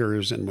looking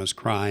daggers and was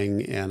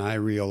crying, and I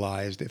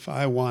realized if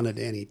I wanted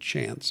any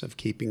chance of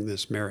keeping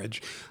this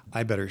marriage,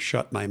 I better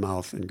shut my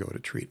mouth and go to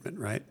treatment,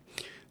 right?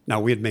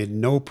 Now, we had made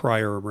no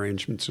prior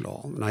arrangements at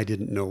all, and I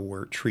didn't know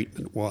where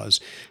treatment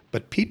was.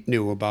 But Pete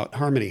knew about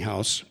Harmony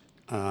House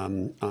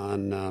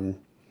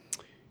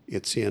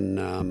it's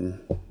in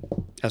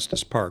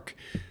Estes Park.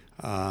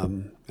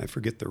 I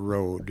forget the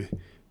road,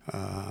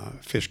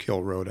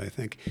 Fishkill Road, I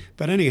think.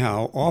 But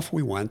anyhow, off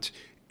we went.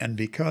 And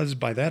because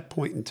by that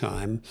point in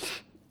time,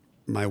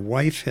 my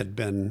wife had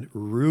been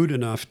rude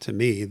enough to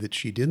me that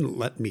she didn't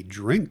let me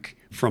drink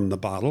from the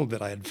bottle that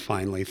I had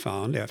finally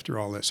found after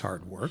all this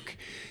hard work.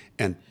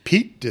 And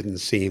Pete didn't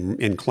seem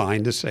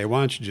inclined to say,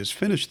 why don't you just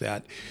finish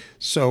that?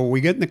 So we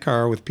get in the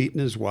car with Pete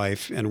and his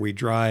wife, and we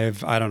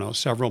drive,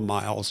 several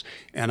miles,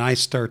 and I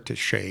start to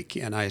shake,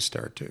 and I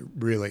start to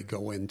really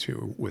go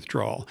into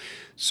withdrawal.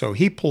 So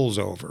he pulls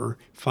over,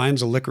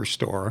 finds a liquor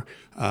store.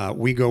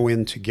 We go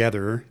in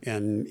together,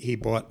 and he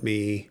bought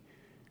me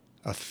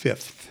a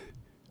fifth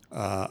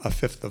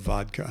of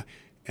vodka.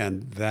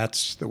 And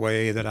that's the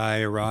way that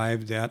I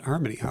arrived at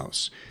Harmony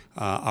House.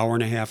 Hour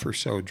and a half or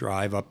so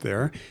drive up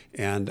there,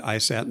 and I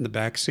sat in the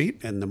back seat,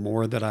 and the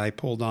more that I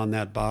pulled on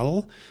that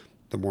bottle,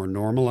 the more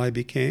normal I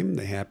became,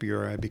 the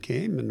happier I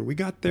became, and we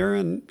got there,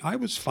 and I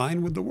was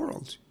fine with the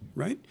world,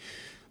 right?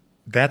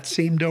 That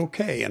seemed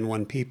okay. And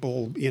when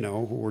people,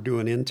 who were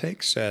doing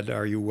intakes said,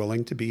 are you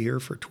willing to be here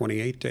for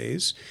 28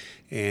 days?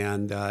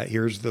 And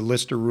here's the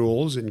list of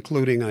rules,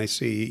 including I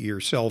see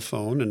your cell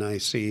phone and I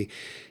see,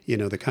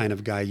 the kind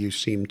of guy you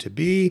seem to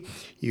be.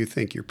 You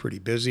think you're pretty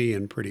busy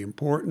and pretty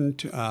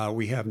important.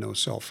 We have no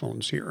cell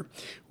phones here.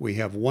 We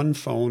have one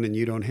phone and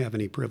you don't have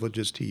any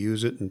privileges to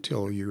use it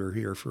until you're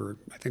here for,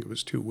 I think it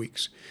was 2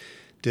 weeks.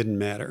 Didn't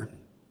matter.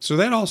 So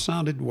that all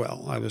sounded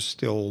well. I was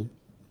still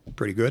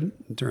pretty good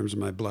in terms of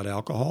my blood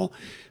alcohol.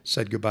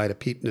 Said goodbye to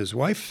Pete and his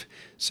wife,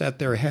 sat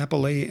there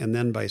happily, and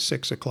then by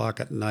 6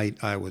 o'clock at night,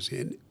 I was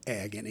in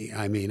agony.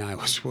 I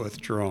was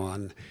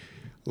withdrawn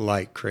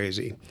like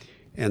crazy.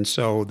 And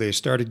so they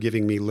started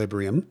giving me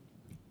Librium,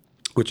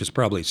 which is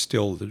probably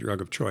still the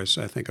drug of choice.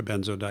 I think a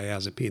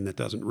benzodiazepine that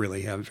doesn't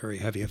really have very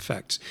heavy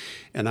effects.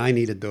 And I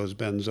needed those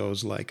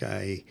benzos like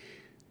I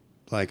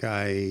like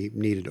I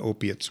needed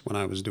opiates when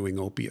I was doing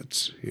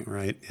opiates,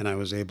 right? And I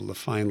was able to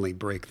finally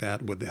break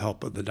that with the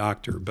help of the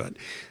doctor. But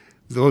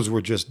those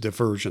were just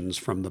diversions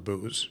from the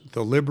booze.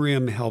 The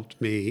Librium helped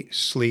me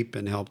sleep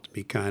and helped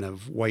me kind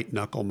of white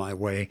knuckle my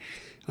way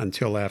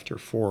until after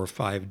 4 or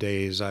 5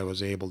 days I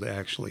was able to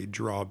actually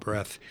draw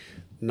breath,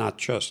 not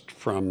just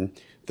from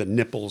the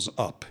nipples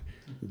up,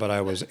 but I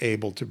was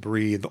able to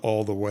breathe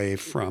all the way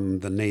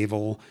from the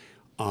navel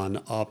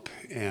on up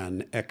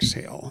and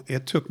exhale.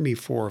 It took me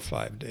 4 or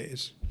 5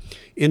 days.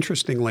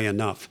 Interestingly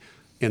enough,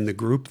 in the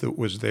group that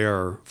was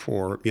there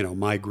for,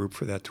 my group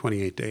for that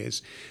 28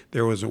 days,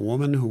 there was a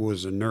woman who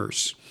was a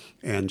nurse,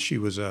 and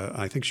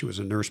I think she was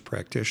a nurse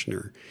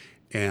practitioner.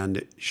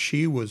 And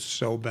she was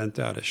so bent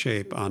out of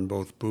shape on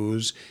both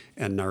booze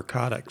and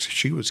narcotics.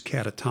 She was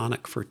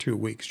catatonic for 2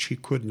 weeks. She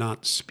could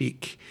not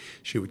speak.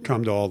 She would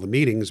come to all the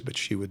meetings, but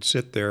she would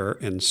sit there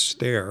and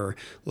stare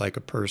like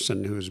a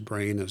person whose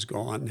brain is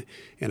gone.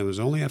 And it was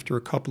only after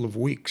a couple of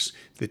weeks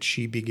that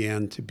she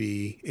began to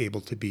be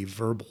able to be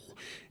verbal.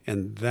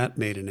 And that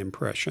made an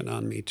impression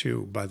on me,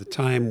 too. By the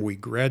time we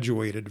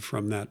graduated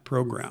from that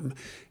program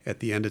at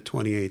the end of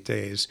 28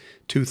 days,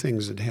 2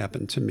 things had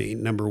happened to me.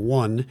 Number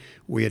one,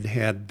 we had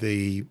had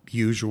the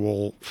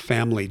usual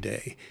family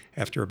day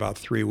after about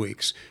 3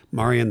 weeks.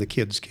 Mari and the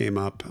kids came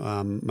up.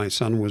 My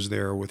son was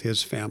there with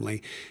his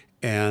family.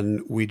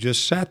 And we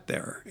just sat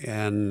there.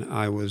 And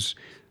I was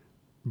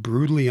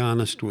brutally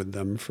honest with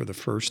them for the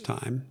first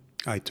time.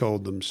 I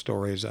told them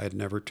stories I had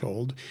never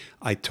told.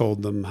 I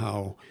told them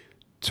how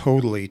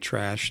totally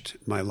trashed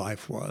my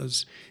life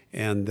was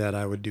and that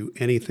I would do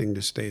anything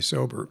to stay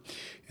sober.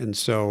 And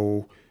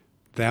so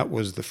that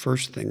was the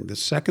first thing. The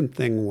second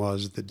thing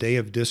was the day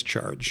of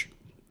discharge.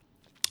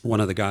 One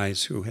of the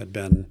guys who had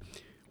been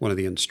one of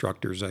the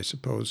instructors, I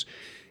suppose,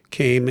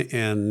 came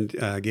and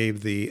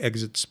gave the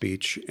exit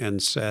speech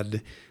and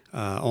said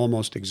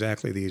almost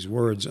exactly these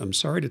words: "I'm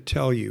sorry to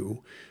tell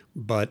you,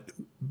 but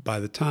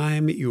by the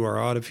time you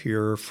are out of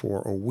here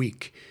for a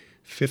week,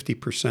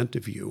 50%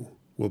 of you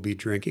will be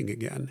drinking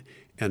again."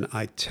 And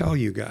I tell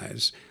you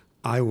guys,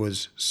 I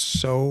was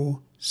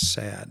so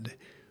sad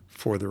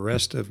for the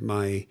rest of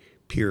my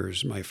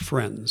peers, my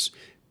friends,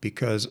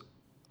 because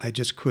I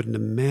just couldn't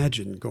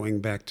imagine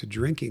going back to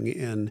drinking,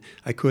 and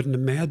I couldn't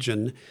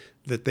imagine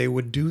that they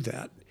would do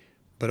that,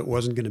 but it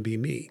wasn't going to be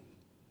me.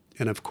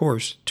 And of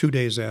course, 2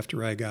 days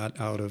after I got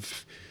out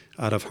of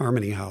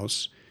Harmony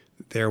House,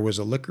 there was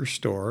a liquor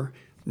store.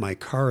 My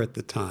car at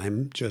the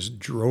time just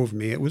drove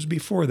me. It was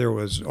before there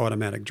was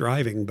automatic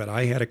driving, but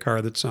I had a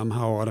car that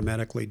somehow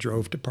automatically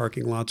drove to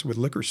parking lots with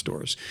liquor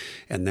stores.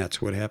 And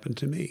that's what happened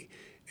to me.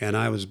 And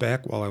I was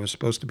back while I was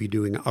supposed to be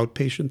doing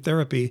outpatient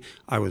therapy.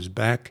 I was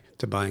back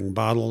to buying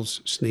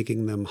bottles,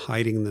 sneaking them,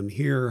 hiding them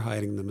here,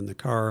 hiding them in the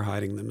car,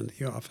 hiding them in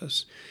the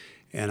office.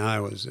 And I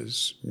was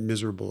as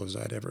miserable as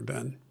I'd ever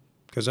been.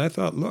 Because I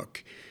thought,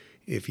 look,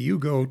 if you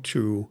go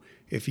to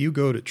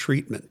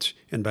treatment,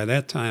 and by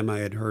that time I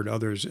had heard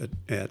others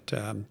at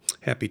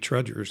Happy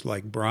Trudgers,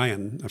 like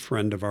Brian, a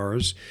friend of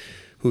ours,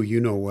 who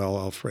you know well,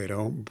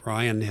 Alfredo.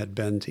 Brian had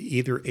been to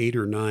either 8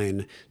 or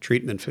 9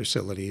 treatment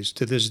facilities.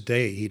 To this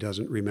day, he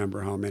doesn't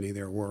remember how many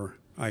there were.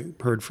 I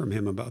heard from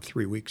him about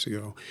 3 weeks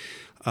ago.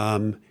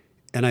 And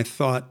I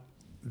thought,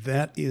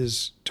 that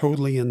is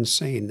totally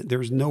insane.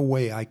 There's no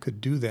way I could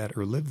do that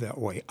or live that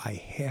way. I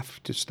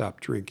have to stop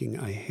drinking.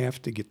 I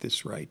have to get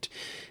this right.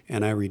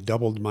 And I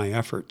redoubled my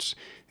efforts.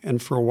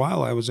 And for a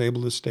while, I was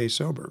able to stay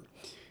sober.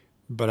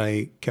 But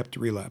I kept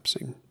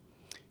relapsing.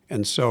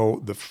 And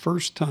so the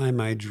first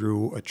time I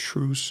drew a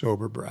true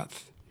sober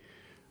breath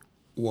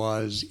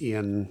was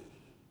in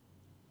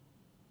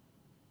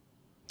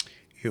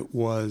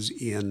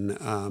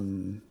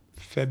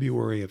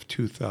February of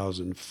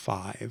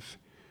 2005.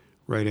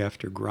 Right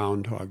after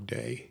Groundhog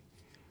Day.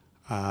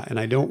 And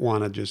I don't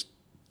want to just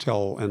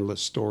tell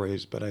endless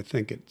stories, but I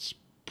think it's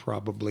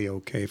probably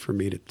okay for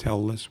me to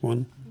tell this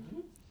one.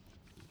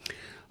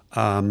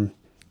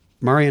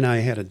 Mari and I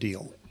had a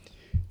deal.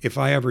 If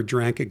I ever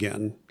drank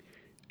again,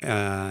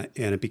 and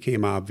it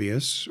became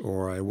obvious,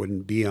 or I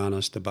wouldn't be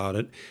honest about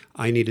it,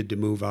 I needed to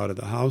move out of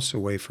the house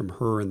away from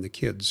her and the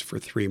kids for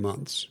 3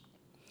 months.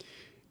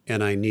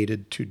 And I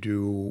needed to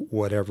do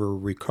whatever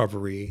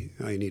recovery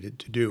I needed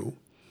to do.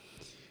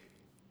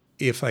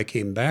 If I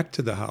came back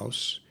to the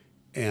house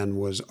and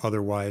was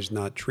otherwise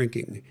not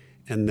drinking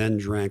and then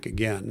drank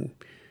again,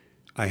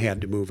 I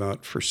had to move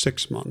out for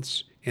 6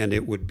 months, and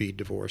it would be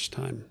divorce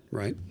time,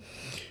 right?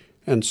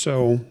 And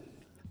so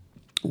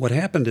what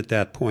happened at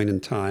that point in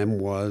time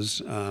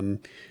was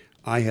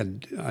I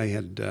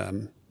had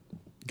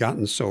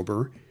gotten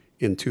sober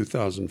in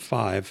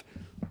 2005,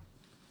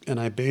 and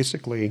I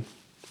basically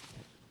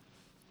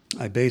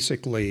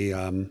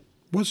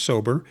was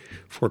sober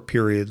for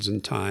periods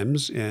and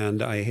times,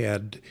 and I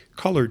had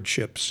colored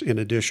chips in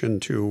addition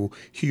to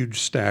huge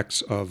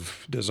stacks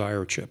of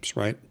Desire chips,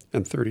 right?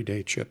 And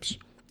 30-day chips.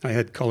 I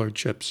had colored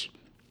chips,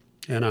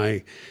 and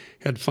I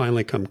had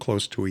finally come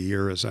close to a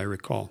year, as I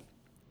recall.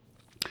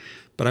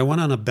 But I went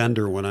on a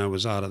bender when I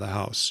was out of the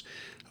house.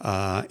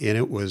 And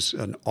it was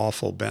an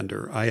awful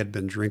bender. I had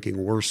been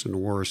drinking worse and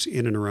worse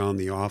in and around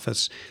the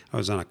office. I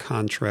was on a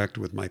contract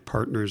with my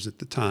partners at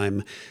the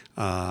time.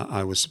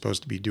 I was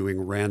supposed to be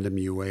doing random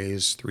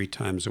UAs 3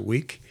 times a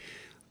week.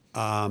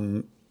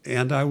 And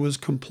I was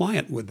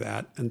compliant with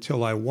that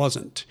until I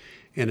wasn't.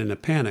 And in a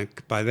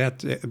panic, by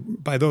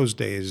those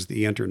days,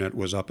 the internet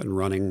was up and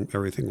running.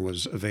 Everything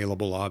was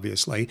available,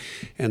 obviously.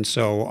 And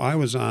so I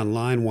was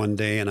online one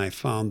day and I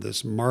found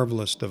this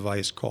marvelous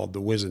device called the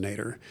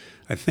Whizzinator.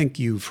 I think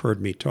you've heard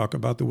me talk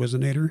about the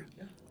Whizzinator?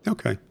 Yeah.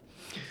 Okay.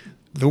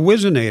 The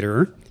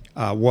Whizzinator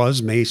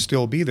may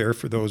still be there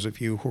for those of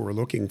you who are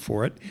looking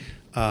for it.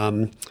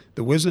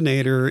 The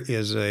Whizzinator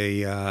is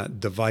a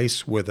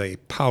device with a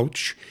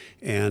pouch,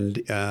 and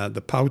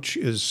the pouch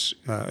is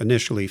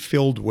initially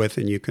filled with,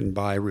 and you can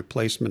buy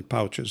replacement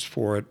pouches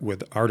for it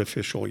with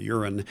artificial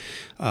urine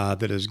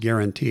that is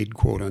guaranteed,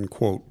 quote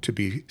unquote, to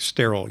be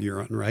sterile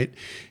urine, right?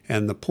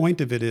 And the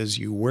point of it is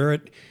you wear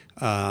it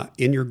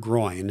in your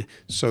groin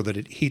so that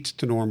it heats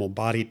to normal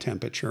body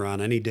temperature on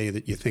any day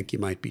that you think you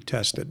might be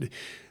tested.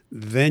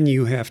 Then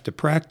you have to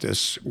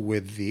practice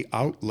with the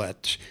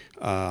outlet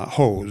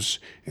hose,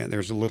 and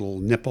there's a little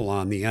nipple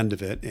on the end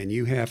of it, and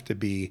you have to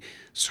be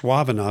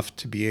suave enough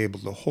to be able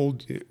to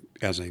hold,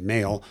 as a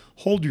male,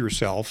 hold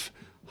yourself,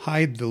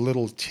 hide the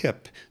little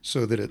tip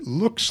so that it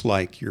looks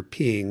like you're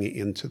peeing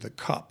into the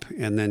cup,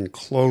 and then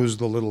close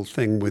the little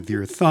thing with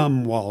your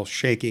thumb while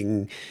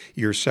shaking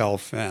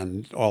yourself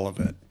and all of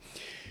it.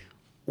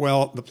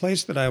 Well, the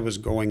place that I was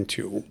going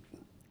to,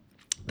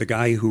 the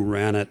guy who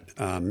ran it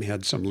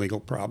had some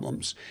legal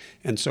problems.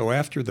 And so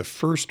after the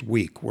first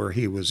week where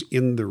he was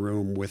in the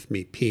room with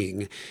me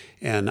peeing,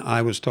 and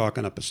I was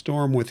talking up a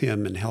storm with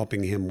him and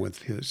helping him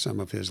with some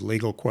of his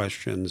legal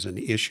questions and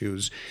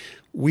issues,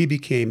 we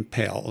became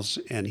pals.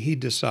 And he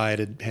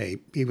decided, hey,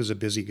 he was a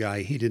busy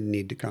guy. He didn't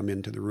need to come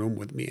into the room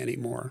with me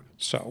anymore.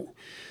 So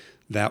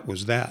that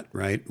was that,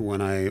 right?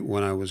 When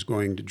I was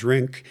going to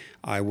drink,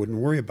 I wouldn't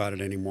worry about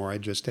it anymore.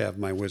 I'd just have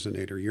my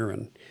Whizzinator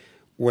urine.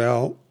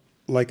 Well,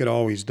 like it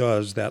always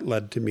does, that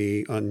led to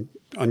me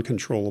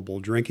uncontrollable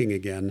drinking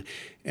again.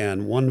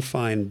 And one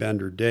fine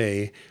bender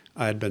day,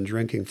 I had been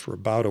drinking for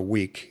about a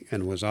week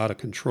and was out of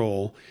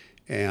control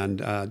and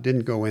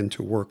didn't go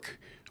into work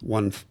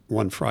one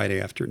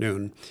Friday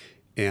afternoon.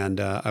 And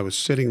I was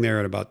sitting there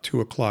at about 2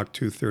 o'clock,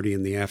 2:30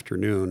 in the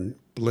afternoon,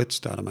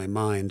 blitzed out of my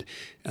mind,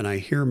 and I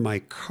hear my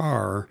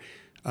car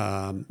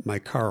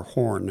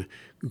horn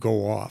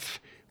go off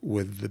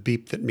with the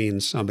beep that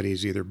means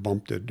somebody's either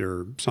bumped it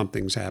or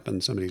something's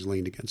happened, somebody's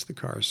leaned against the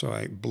car. So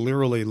I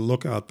blearily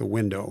look out the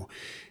window,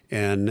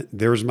 and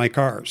there's my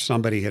car.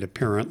 Somebody had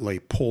apparently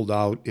pulled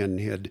out and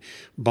had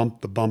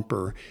bumped the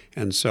bumper,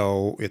 and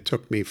so it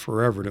took me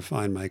forever to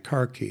find my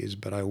car keys.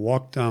 But I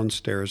walked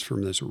downstairs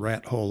from this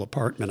rat hole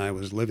apartment I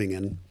was living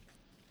in,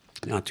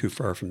 not too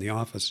far from the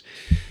office,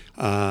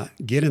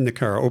 get in the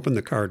car, open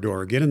the car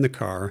door, get in the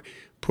car,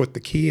 put the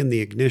key in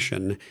the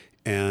ignition,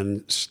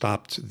 and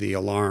stopped the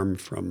alarm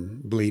from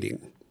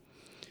bleeding.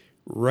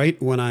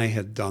 Right when I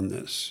had done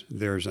this,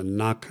 there's a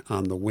knock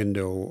on the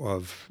window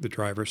of the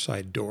driver's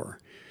side door.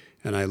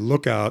 And I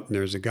look out, and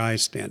there's a guy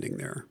standing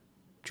there,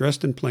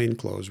 dressed in plain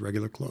clothes,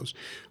 regular clothes.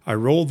 I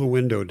roll the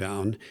window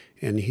down,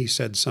 and he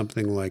said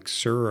something like,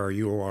 "Sir, are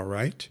you all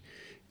right?"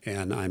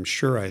 And I'm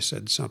sure I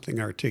said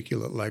something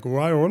articulate like,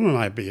 "Why wouldn't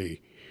I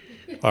be?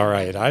 All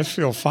right, I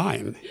feel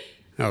fine."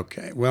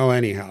 Okay, well,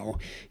 anyhow,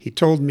 he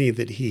told me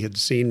that he had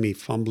seen me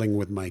fumbling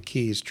with my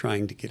keys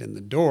trying to get in the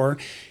door,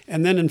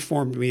 and then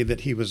informed me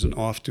that he was an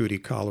off-duty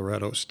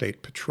Colorado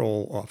State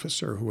Patrol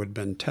officer who had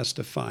been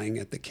testifying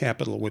at the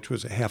Capitol, which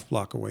was a half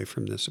block away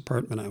from this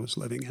apartment I was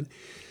living in.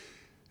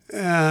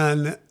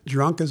 And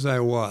drunk as I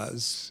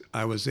was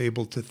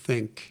able to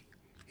think,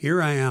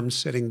 here I am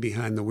sitting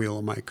behind the wheel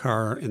of my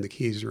car, and the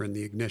keys are in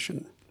the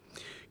ignition.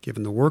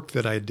 Given the work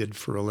that I did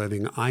for a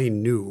living, I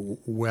knew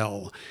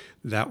well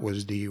that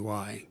was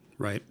DUI,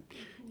 right?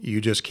 You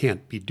just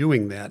can't be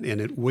doing that, and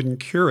it wouldn't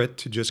cure it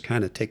to just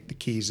kind of take the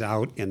keys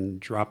out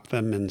and drop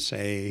them and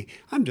say,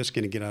 I'm just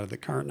going to get out of the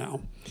car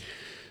now.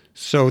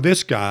 So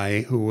this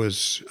guy, who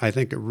was, I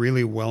think, a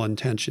really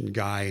well-intentioned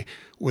guy,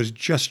 was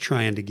just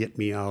trying to get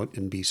me out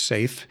and be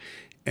safe.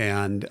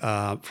 And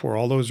for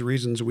all those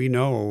reasons we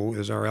know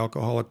as our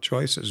alcoholic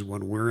choices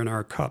when we're in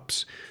our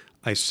cups,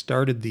 I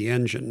started the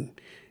engine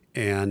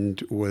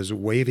and was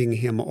waving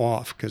him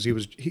off because he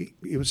was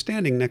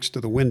standing next to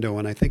the window,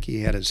 and I think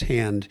he had his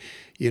hand,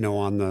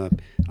 on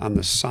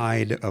the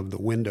side of the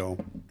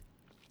window,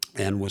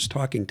 and was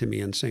talking to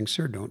me and saying,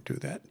 "Sir, don't do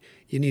that.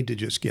 You need to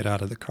just get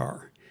out of the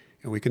car,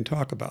 and we can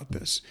talk about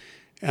this."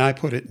 And I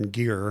put it in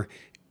gear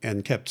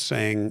and kept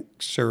saying,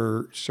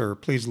 sir,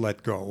 please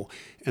let go.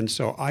 And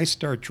so I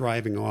start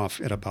driving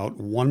off at about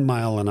 1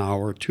 mile an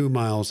hour, 2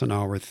 miles an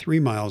hour, 3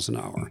 miles an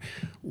hour,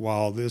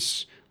 while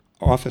this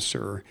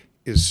officer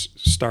is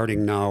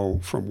starting now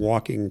from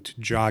walking to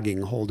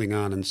jogging, holding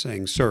on and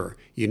saying, "Sir,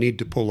 you need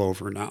to pull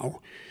over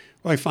now."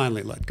 Well, I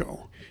finally let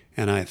go.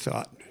 And I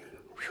thought,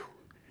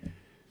 whew.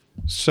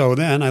 So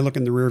then I look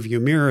in the rearview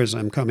mirror as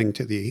I'm coming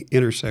to the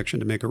intersection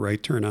to make a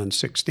right turn on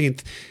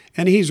 16th,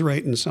 and he's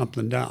writing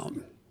something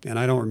down. And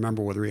I don't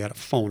remember whether he had a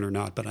phone or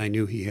not, but I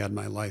knew he had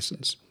my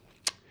license.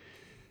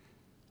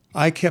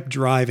 I kept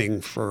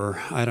driving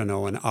for, I don't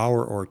know, an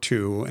hour or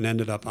two and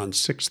ended up on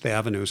 6th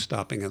Avenue,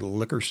 stopping at a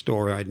liquor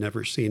store I'd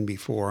never seen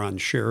before on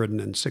Sheridan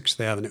and 6th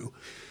Avenue.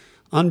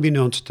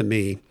 Unbeknownst to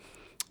me,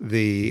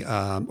 the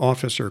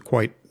officer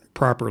quite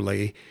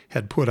properly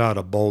had put out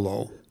a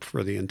bolo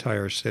for the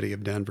entire city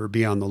of Denver,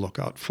 be on the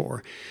lookout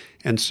for.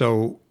 And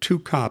so 2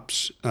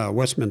 cops,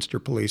 Westminster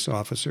police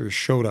officers,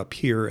 showed up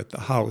here at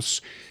the house.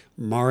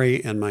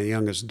 Mari and my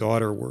youngest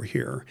daughter were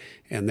here,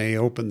 and they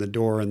opened the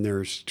door, and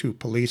there's 2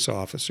 police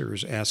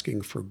officers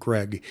asking for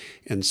Greg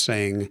and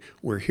saying,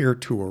 we're here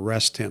to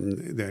arrest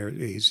him.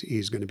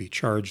 He's going to be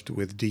charged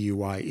with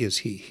DUI. Is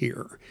he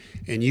here?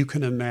 And you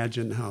can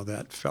imagine how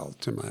that felt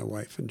to my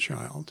wife and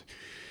child.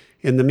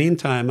 In the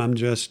meantime, I'm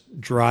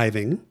just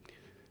driving,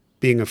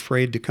 being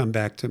afraid to come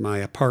back to my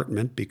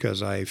apartment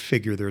because I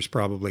figure there's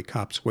probably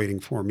cops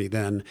waiting for me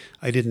then.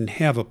 I didn't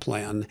have a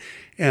plan.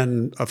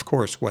 And of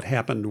course, what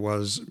happened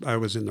was I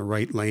was in the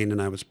right lane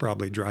and I was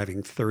probably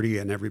driving 30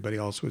 and everybody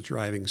else was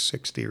driving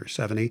 60 or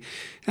 70.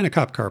 And a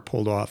cop car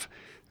pulled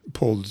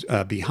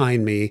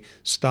behind me,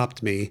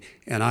 stopped me,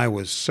 and I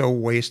was so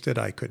wasted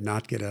I could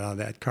not get out of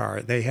that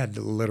car. They had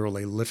to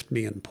literally lift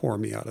me and pour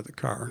me out of the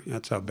car.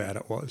 That's how bad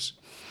it was.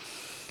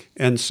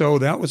 And so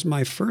that was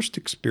my first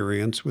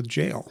experience with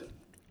jail.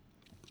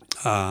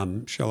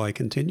 Shall I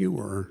continue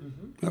or?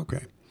 Mm-hmm.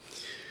 Okay.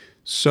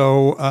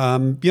 So,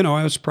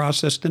 I was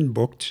processed and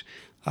booked.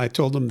 I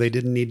told them they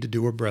didn't need to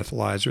do a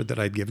breathalyzer, that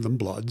I'd give them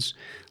bloods.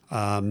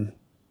 Don't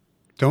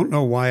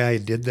know why I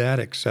did that,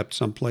 except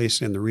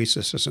someplace in the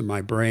recesses of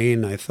my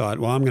brain, I thought,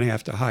 well, I'm going to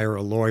have to hire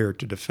a lawyer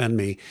to defend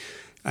me.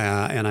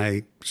 And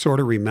I sort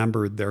of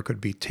remembered there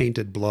could be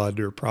tainted blood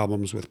or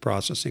problems with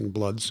processing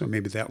blood, so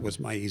maybe that was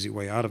my easy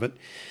way out of it.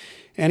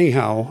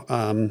 Anyhow,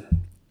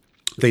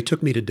 they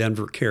took me to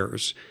Denver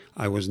Cares.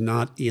 I was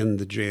not in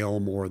the jail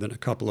more than a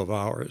couple of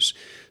hours.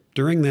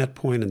 During that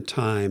point in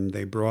time,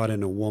 they brought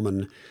in a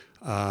woman,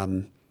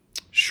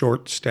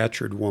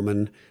 short-statured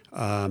woman.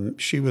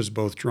 She was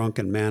both drunk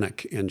and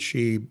manic, and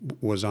she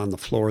was on the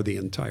floor the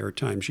entire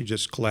time. She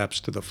just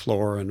collapsed to the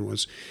floor and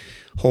was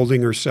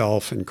holding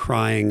herself and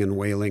crying and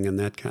wailing and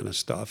that kind of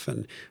stuff.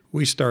 And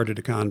we started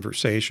a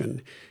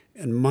conversation.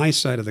 And my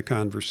side of the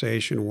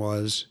conversation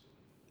was,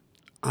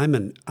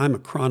 I'm a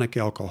chronic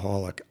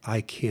alcoholic.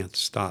 I can't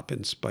stop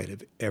in spite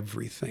of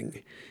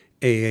everything.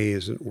 AA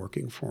isn't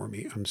working for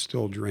me. I'm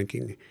still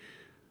drinking.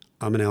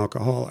 I'm an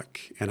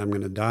alcoholic, and I'm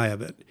going to die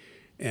of it.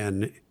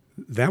 And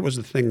that was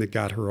the thing that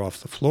got her off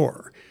the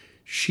floor.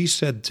 She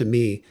said to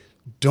me,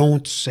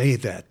 don't say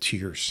that to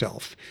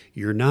yourself.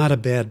 You're not a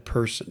bad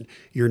person.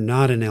 You're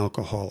not an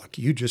alcoholic.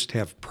 You just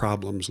have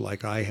problems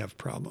like I have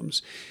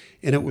problems.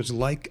 And it was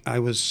like I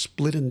was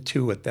split in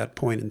two at that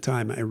point in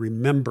time. I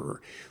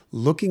remember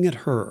looking at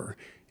her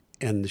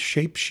and the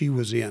shape she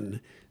was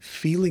in,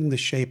 feeling the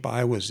shape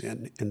I was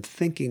in, and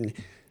thinking,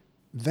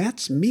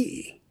 that's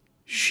me.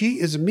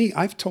 She is me.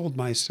 I've told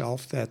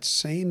myself that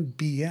same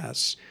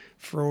BS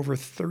for over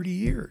 30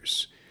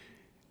 years.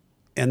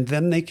 And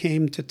then they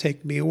came to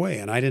take me away,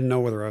 and I didn't know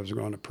whether I was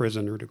going to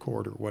prison or to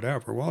court or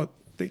whatever. Well,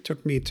 they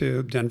took me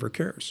to Denver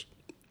Cares.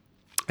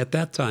 At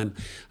that time,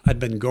 I'd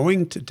been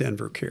going to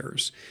Denver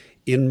Cares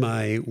in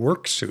my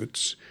work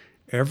suits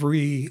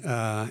every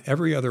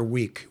other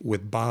week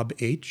with Bob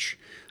H.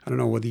 I don't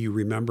know whether you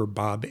remember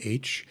Bob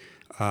H.,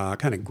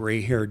 kind of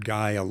gray-haired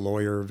guy, a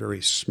lawyer,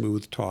 very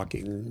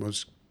smooth-talking,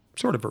 was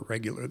sort of a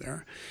regular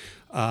there.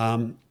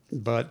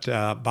 But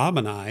Bob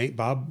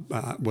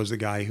was the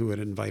guy who had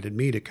invited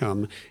me to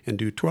come and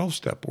do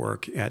 12-step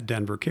work at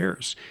Denver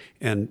Cares.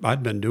 And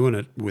I'd been doing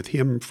it with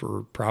him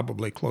for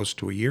probably close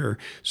to a year.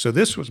 So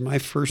this was my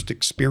first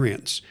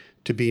experience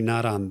to be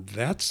not on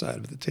that side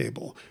of the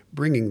table,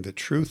 bringing the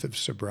truth of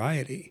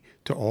sobriety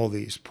to all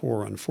these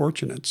poor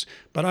unfortunates.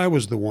 But I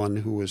was the one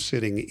who was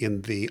sitting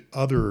in the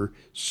other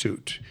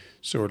suit,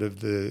 sort of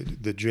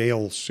the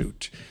jail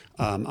suit,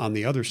 on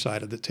the other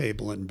side of the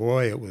table. And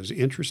boy, it was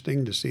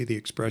interesting to see the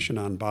expression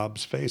on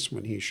Bob's face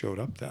when he showed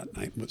up that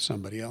night with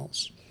somebody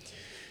else.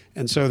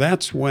 And so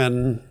that's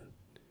when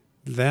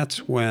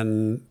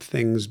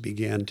things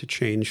began to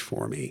change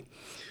for me.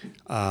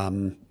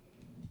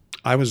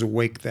 I was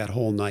awake that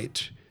whole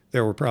night.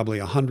 There were probably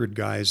 100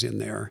 guys in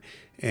there.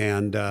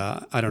 And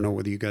I don't know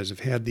whether you guys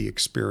have had the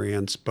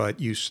experience, but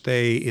you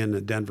stay in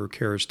a Denver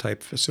Cares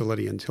type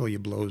facility until you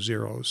blow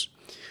zeros.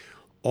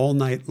 All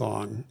night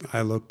long,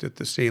 I looked at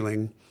the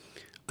ceiling.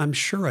 I'm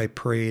sure I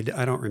prayed.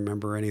 I don't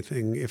remember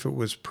anything. If it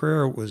was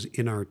prayer, it was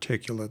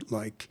inarticulate,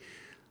 like,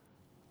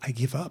 I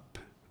give up.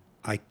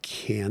 I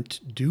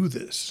can't do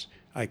this.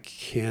 I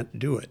can't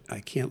do it. I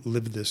can't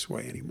live this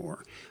way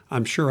anymore.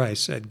 I'm sure I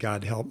said,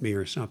 God help me,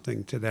 or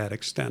something to that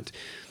extent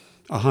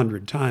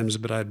 100 times,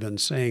 but I'd been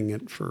saying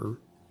it for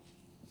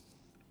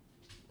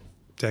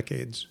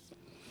decades.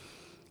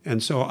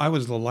 And so I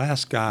was the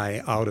last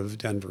guy out of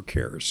Denver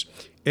Cares.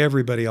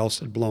 Everybody else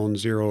had blown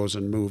zeros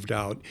and moved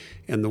out.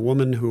 And the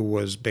woman who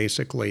was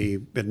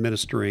basically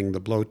administering the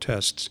blow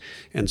tests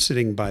and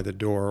sitting by the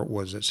door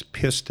was as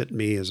pissed at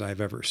me as I've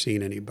ever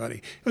seen anybody.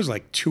 It was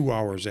like 2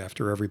 hours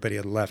after everybody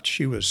had left.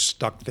 She was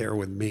stuck there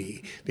with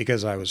me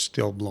because I was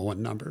still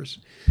blowing numbers.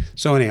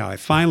 So anyhow, I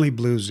finally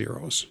blew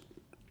zeros.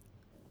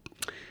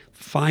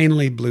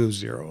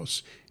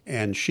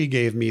 And she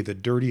gave me the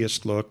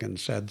dirtiest look and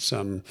said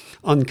some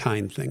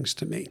unkind things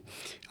to me.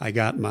 I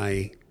got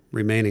my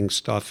remaining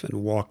stuff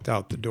and walked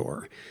out the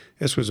door.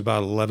 This was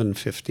about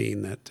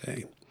 11:15 that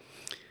day.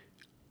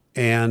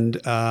 And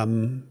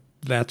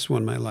that's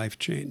when my life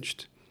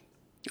changed.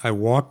 I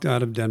walked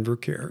out of Denver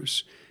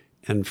Cares,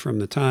 and from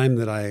the time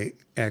that I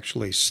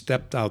actually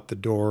stepped out the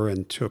door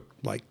and took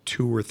like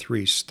 2 or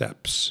 3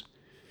 steps,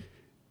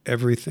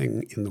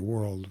 everything in the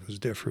world was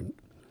different.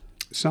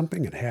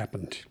 Something had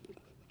happened.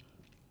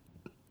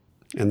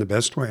 And the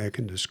best way I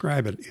can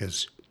describe it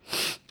is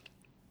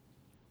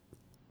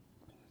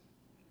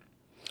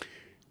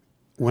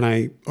when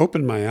I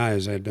opened my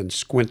eyes, I'd been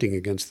squinting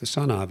against the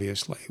sun,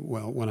 obviously.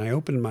 Well, when I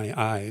opened my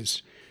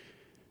eyes,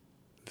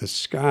 the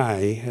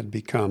sky had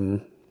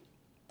become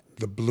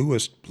the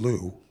bluest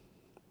blue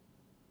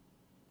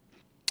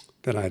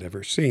that I'd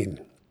ever seen.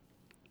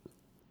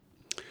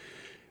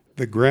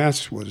 The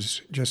grass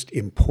was just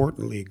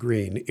importantly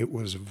green. It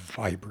was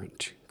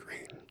vibrant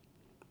green.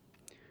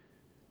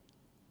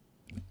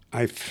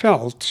 I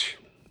felt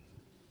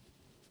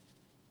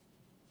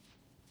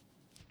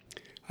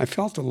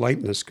a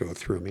lightness go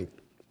through me.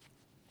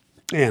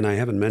 And I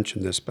haven't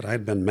mentioned this, but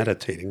I'd been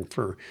meditating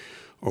for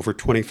over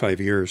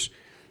 25 years.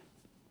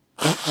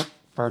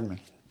 Pardon me.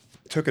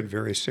 Took it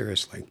very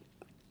seriously.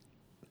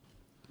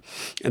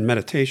 And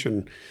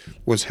meditation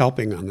was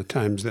helping on the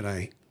times that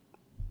I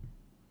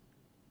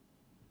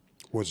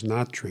was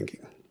not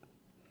drinking.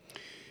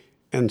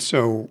 And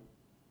so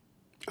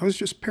I was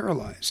just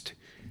paralyzed.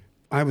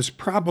 I was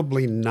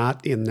probably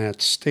not in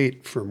that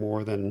state for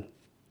more than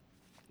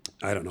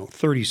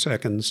 30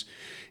 seconds.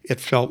 It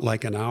felt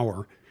like an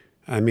hour.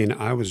 I mean,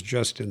 I was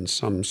just in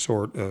some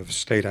sort of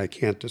state I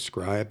can't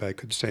describe. I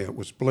could say it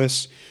was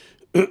bliss,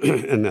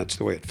 and that's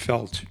the way it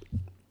felt.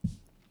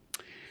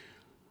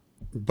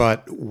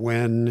 But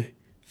when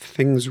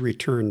things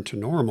returned to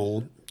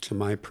normal, to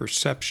my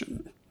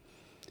perception,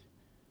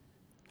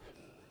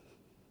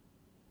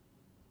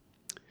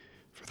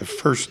 for the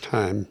first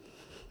time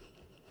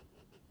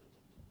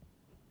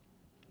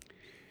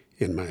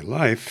in my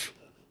life,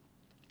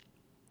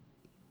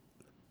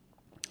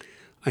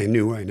 I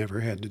knew I never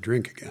had to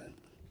drink again.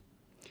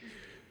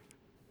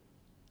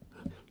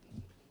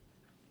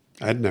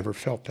 I'd never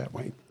felt that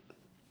way.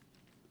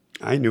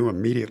 I knew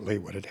immediately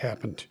what had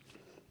happened.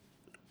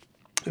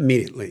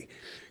 Immediately,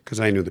 because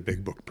I knew the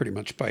big book pretty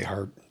much by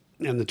heart,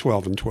 and the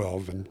 12 and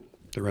 12 and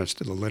the rest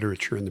of the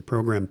literature in the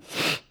program.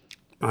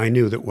 I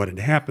knew that what had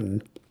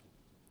happened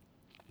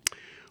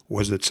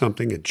was that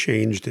something had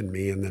changed in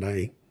me and that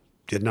I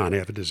did not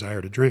have a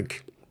desire to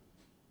drink.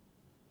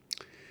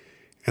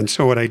 And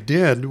so what I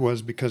did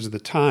was, because of the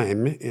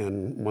time,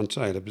 and once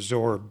I had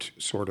absorbed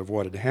sort of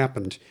what had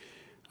happened,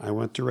 I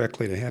went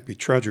directly to Happy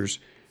Trudgers,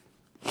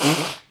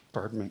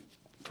 pardon me,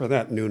 for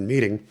that noon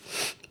meeting,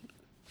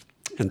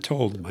 and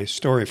told my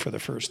story for the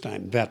first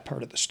time, that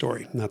part of the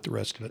story, not the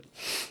rest of it.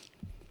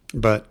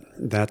 But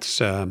that's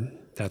the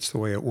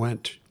way it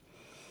went.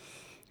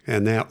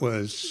 And that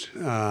was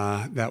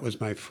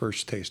my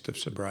first taste of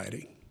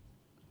sobriety.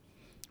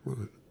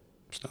 Well,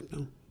 stop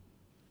now.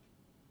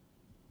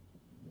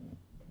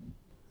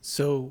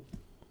 So,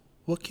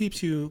 what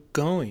keeps you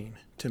going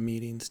to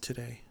meetings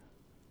today?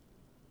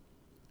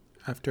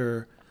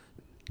 After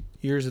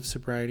years of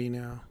sobriety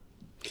now?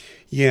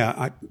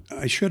 Yeah,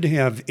 I should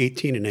have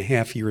 18 and a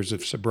half years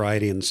of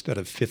sobriety instead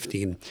of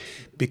 15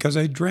 because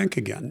I drank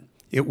again.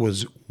 It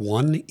was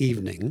one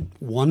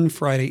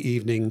Friday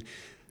evening,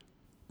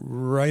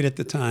 right at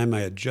the time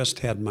I had just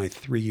had my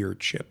 3-year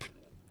chip.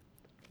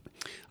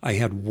 I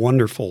had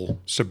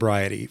wonderful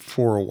sobriety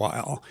for a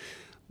while,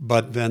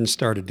 but then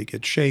started to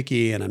get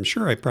shaky, and I'm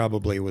sure I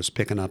probably was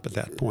picking up at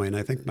that point.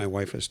 I think my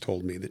wife has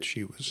told me that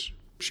she was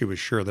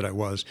sure that I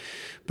was.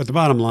 But the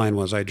bottom line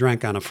was I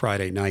drank on a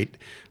Friday night.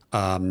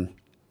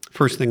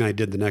 First thing I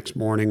did the next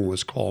morning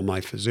was call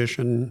my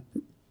physician.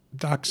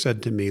 Doc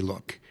said to me,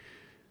 look,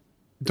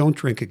 don't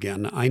drink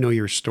again. I know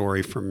your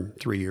story from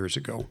 3 years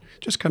ago.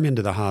 Just come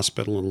into the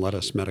hospital and let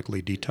us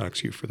medically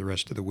detox you for the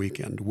rest of the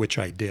weekend, which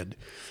I did.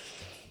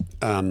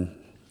 And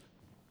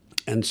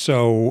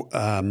so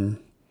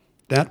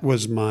that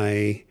was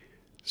my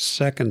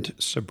second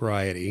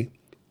sobriety,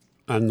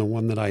 and the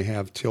one that I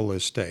have till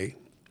this day.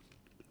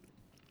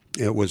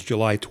 It was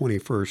July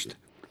 21st,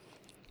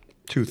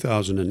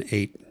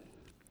 2008,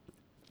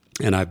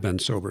 and I've been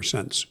sober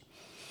since.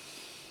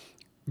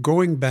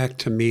 Going back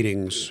to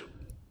meetings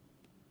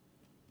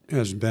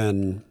has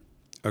been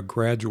a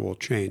gradual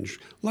change.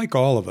 Like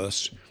all of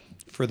us,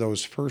 for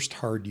those first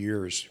hard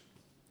years,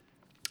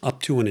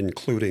 up to and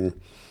including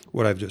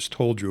what I've just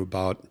told you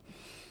about,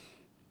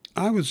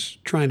 I was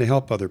trying to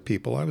help other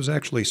people. I was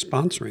actually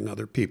sponsoring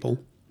other people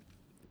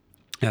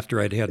after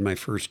I'd had my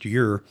first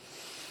year.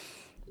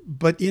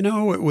 But, it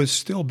was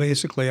still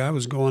basically I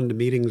was going to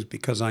meetings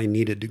because I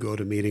needed to go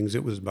to meetings.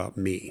 It was about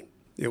me.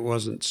 It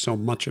wasn't so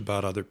much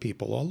about other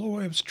people, although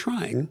I was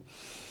trying.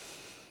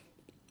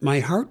 My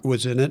heart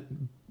was in it,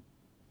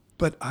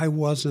 but I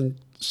wasn't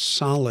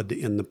solid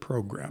in the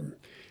program.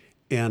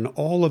 And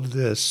all of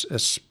this,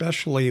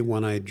 especially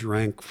when I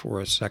drank for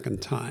a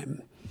second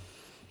time,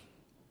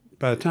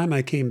 by the time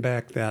I came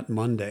back that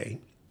Monday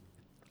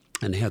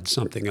and had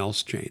something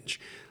else change,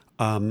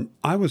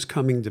 I was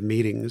coming to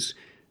meetings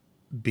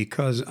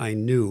because I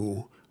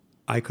knew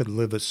I could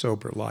live a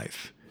sober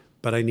life,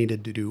 but I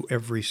needed to do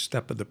every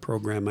step of the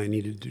program. I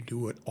needed to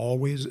do it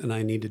always, and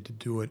I needed to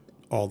do it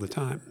all the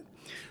time.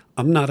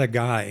 I'm not a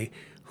guy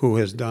who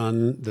has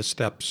done the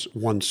steps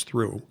once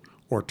through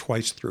or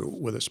twice through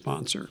with a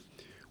sponsor.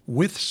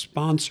 With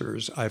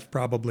sponsors, I've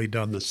probably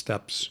done the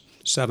steps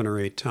 7 or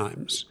 8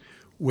 times.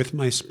 With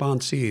my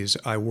sponsees,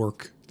 I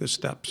work the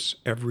steps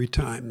every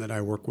time that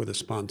I work with a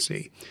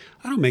sponsee.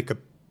 I don't make a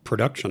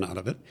production out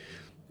of it.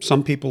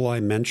 Some people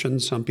I mention,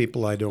 some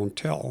people I don't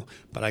tell,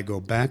 but I go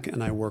back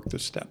and I work the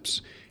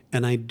steps.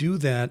 And I do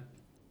that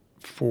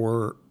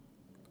for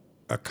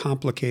a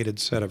complicated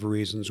set of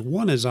reasons.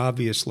 One is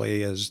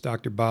obviously, as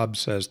Dr. Bob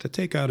says, to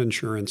take out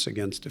insurance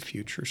against a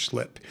future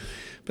slip.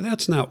 But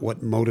that's not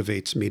what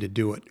motivates me to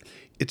do it.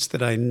 It's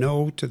that I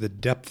know to the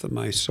depth of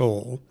my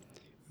soul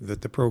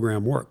that the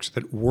program works,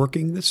 that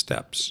working the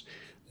steps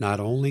not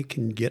only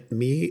can get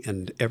me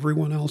and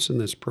everyone else in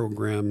this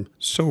program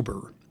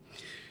sober,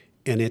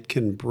 and it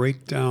can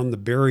break down the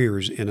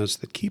barriers in us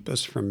that keep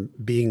us from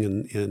being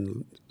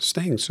and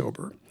staying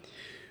sober.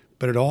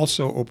 But it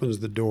also opens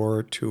the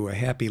door to a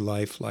happy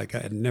life like I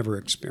had never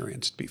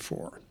experienced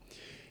before.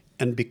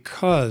 And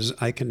because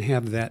I can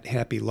have that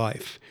happy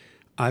life,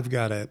 I've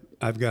got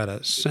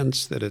a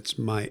sense that it's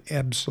my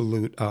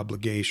absolute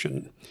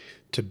obligation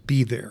to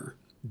be there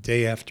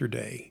day after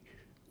day,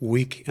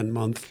 week and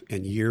month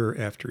and year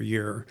after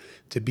year,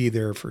 to be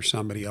there for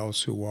somebody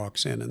else who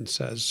walks in and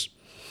says,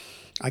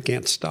 I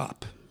can't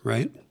stop,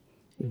 right?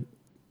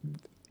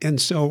 And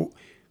so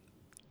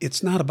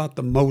it's not about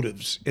the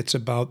motives. It's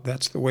about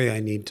that's the way I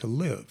need to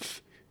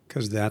live,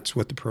 because that's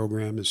what the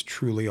program is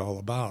truly all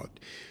about.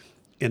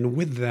 And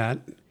with that,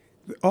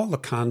 all the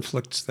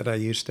conflicts that I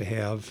used to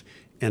have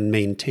and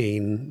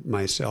maintain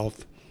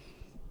myself,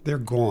 they're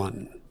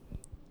gone.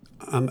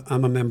 I'm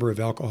a member of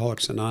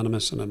Alcoholics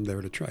Anonymous, and I'm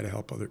there to try to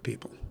help other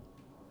people.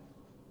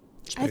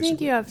 I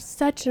think you have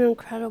such an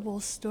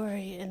incredible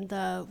story, and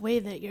the way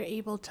that you're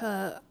able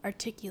to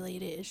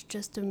articulate it is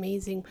just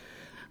amazing.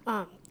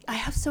 I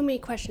have so many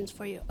questions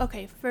for you.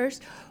 Okay,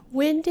 first,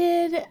 when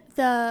did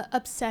the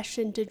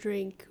obsession to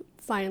drink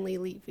finally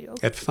leave you?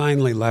 It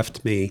finally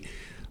left me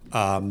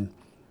that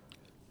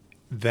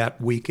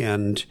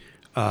weekend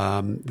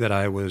that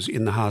I was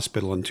in the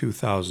hospital in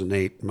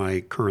 2008,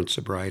 my current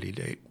sobriety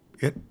date.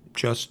 It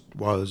just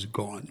was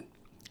gone.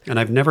 And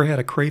I've never had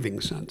a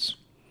craving since.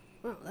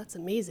 Wow, that's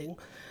amazing.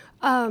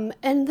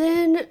 And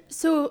then,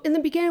 so in the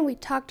beginning, we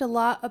talked a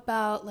lot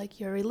about like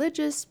your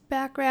religious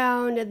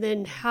background and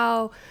then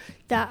how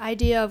that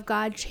idea of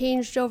God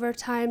changed over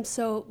time.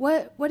 So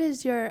what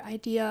is your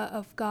idea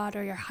of God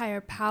or your higher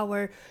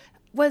power?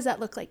 What does that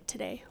look like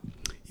today?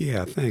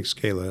 Yeah, thanks,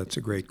 Kayla. That's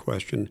a great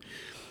question.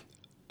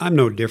 I'm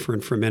no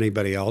different from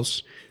anybody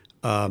else.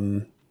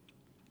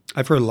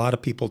 I've heard a lot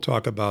of people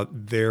talk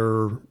about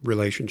their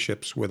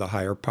relationships with a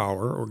higher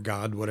power or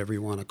God, whatever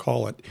you want to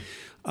call it.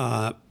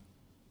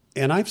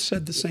 And I've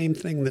said the same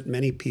thing that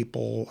many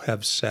people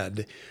have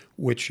said,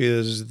 which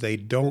is they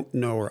don't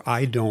know, or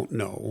I don't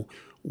know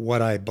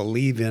what I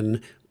believe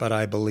in, but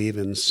I believe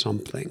in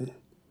something.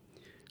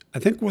 I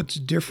think what's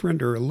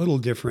different, or a little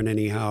different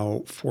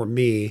anyhow, for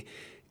me,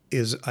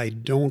 is I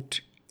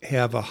don't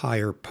have a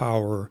higher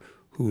power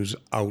who's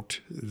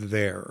out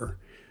there.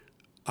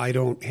 I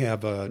don't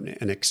have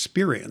an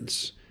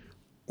experience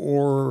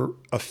or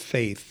a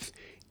faith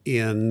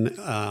in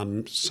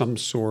some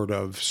sort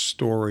of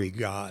story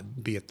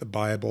God, be it the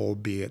Bible,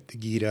 be it the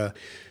Gita,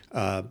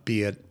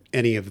 be it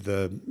any of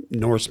the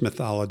Norse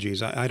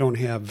mythologies. I don't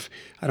have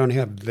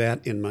that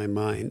in my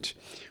mind.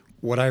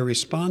 What I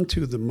respond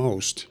to the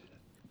most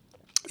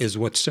is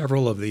what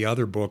several of the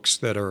other books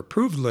that are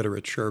approved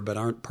literature but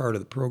aren't part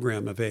of the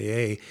program of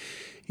AA,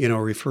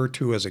 refer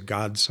to as a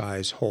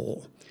God-sized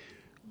whole.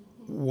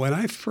 When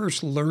I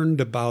first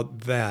learned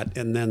about that,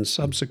 and then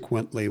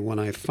subsequently when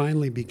I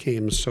finally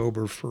became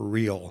sober for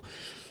real,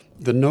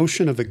 the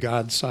notion of a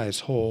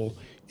God-sized whole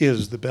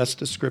is the best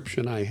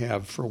description I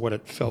have for what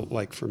it felt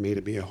like for me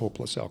to be a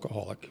hopeless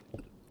alcoholic.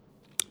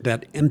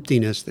 That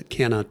emptiness that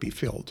cannot be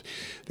filled,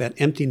 that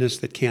emptiness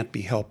that can't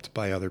be helped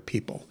by other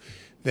people,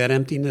 that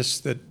emptiness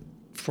that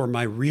for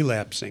my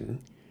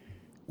relapsing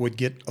would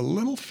get a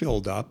little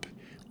filled up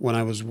when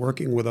I was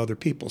working with other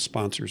people,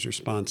 sponsors or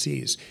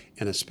sponsees,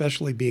 and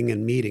especially being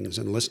in meetings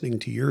and listening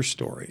to your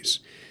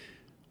stories.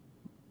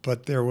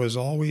 But there was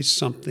always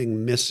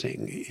something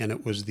missing, and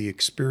it was the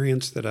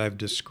experience that I've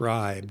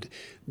described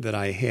that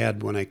I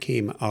had when I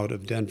came out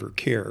of Denver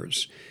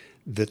Cares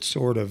that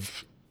sort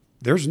of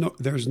there's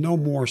no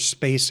more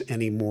space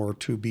anymore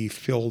to be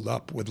filled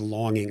up with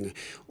longing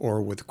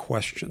or with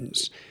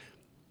questions.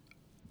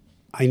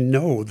 I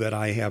know that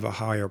I have a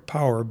higher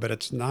power, but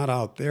it's not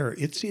out there.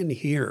 It's in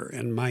here.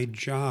 And my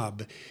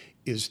job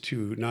is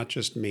to not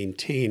just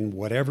maintain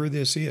whatever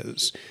this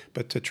is,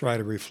 but to try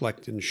to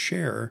reflect and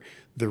share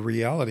the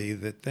reality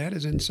that that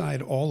is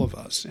inside all of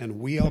us. And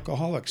we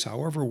alcoholics,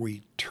 however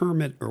we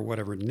term it or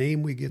whatever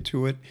name we get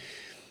to it,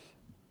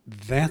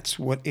 that's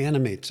what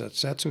animates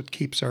us. That's what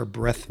keeps our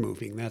breath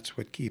moving. That's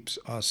what keeps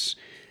us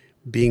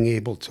being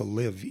able to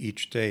live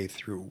each day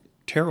through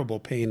terrible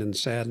pain and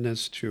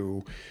sadness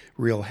to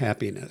real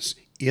happiness.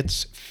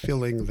 It's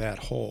filling that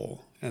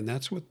hole. And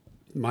that's what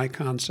my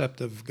concept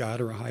of God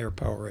or a higher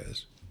power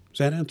is. Does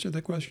that answer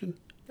the question?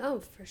 Oh,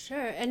 for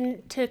sure.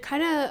 And to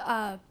kind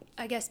of,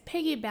 I guess,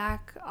 piggyback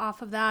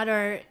off of that,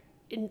 or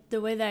in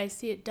the way that I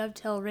see it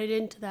dovetail right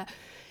into that,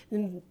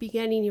 in the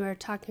beginning you were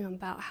talking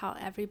about how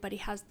everybody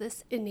has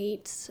this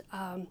innate,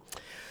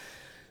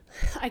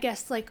 I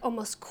guess, like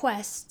almost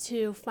quest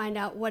to find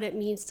out what it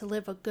means to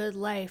live a good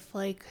life.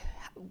 Like,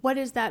 what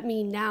does that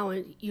mean now?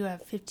 You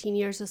have 15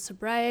 years of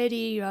sobriety,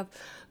 you have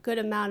a good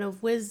amount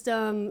of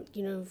wisdom,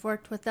 you've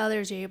worked with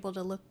others, you're able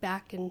to look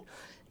back and,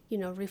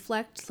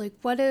 reflect. Like,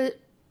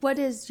 what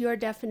is your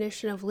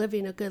definition of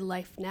living a good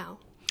life now?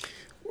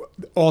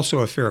 Also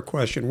a fair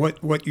question.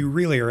 What you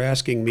really are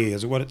asking me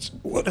is what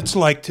it's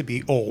like to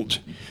be old.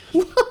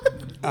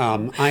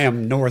 I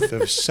am north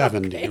of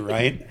 70, okay.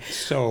 Right?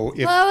 So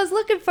well, I was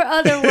looking for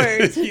other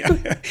words.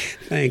 Yeah,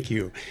 thank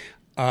you.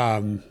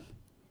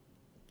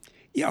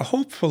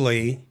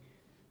 Hopefully,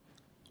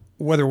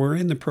 whether we're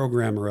in the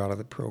program or out of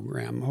the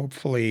program,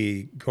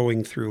 hopefully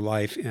going through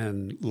life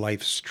and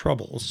life's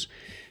troubles,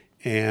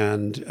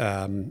 and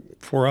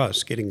for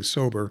us, getting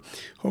sober,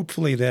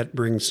 hopefully that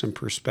brings some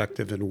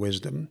perspective and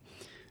wisdom.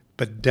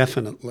 But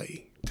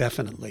definitely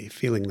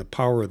feeling the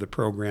power of the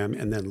program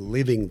and then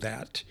living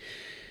that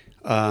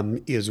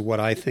is what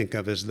I think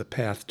of as the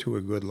path to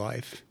a good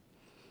life.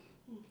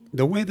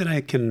 The way that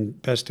I can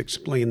best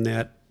explain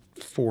that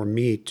for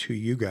me to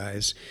you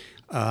guys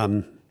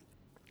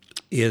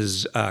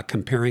is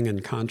comparing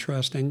and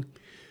contrasting.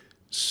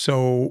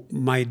 So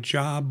my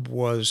job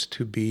was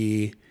to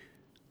be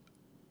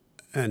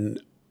an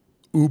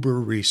uber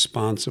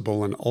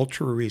responsible and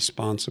ultra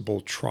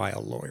responsible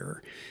trial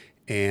lawyer.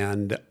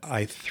 And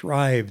I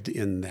thrived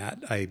in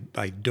that.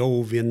 I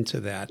dove into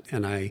that,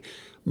 and I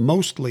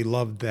mostly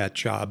loved that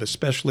job,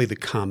 especially the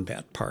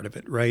combat part of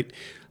it, right?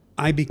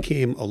 I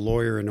became a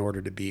lawyer in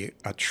order to be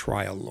a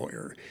trial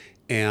lawyer,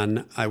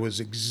 and I was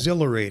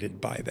exhilarated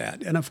by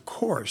that. And of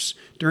course,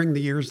 during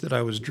the years that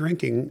I was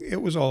drinking,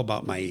 it was all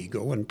about my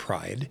ego and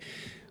pride.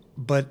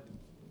 But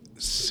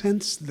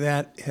since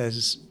that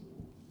has...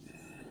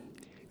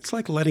 It's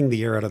like letting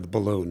the air out of the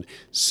balloon.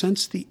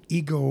 Since the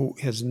ego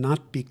has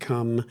not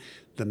become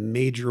the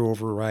major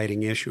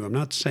overriding issue, I'm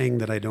not saying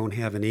that I don't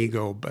have an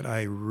ego, but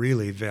I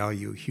really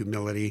value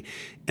humility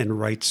and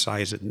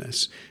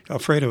right-sizedness.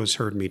 Alfredo has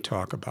heard me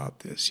talk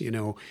about this.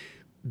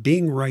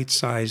 Being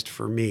right-sized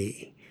for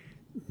me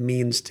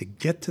means to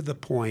get to the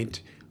point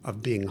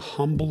of being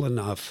humble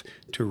enough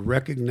to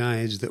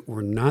recognize that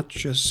we're not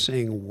just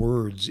saying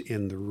words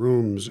in the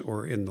rooms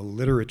or in the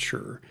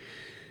literature,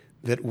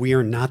 that we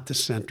are not the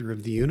center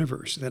of the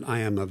universe, that I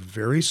am a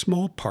very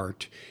small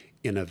part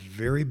in a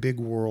very big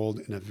world,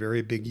 in a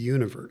very big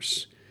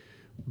universe,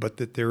 but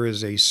that there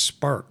is a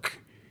spark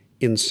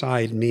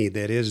inside me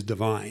that is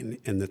divine,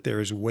 and that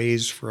there's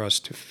ways for us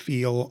to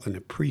feel and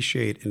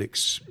appreciate and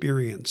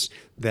experience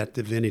that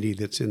divinity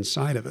that's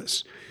inside of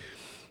us.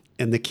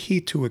 And the key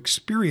to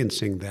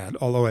experiencing that,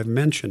 although I've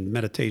mentioned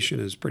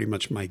meditation is pretty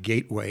much my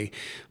gateway,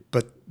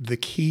 but the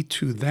key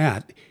to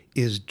that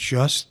is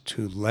just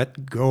to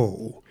let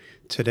go.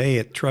 Today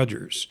at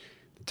Trudgers,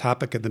 the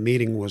topic of the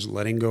meeting was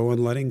letting go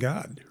and letting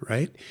God,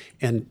 right?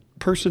 And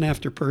person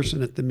after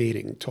person at the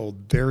meeting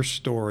told their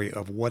story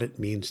of what it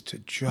means to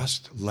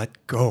just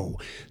let go.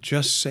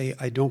 Just say,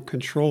 I don't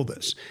control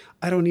this.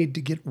 I don't need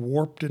to get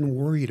warped and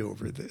worried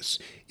over this.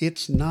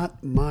 It's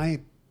not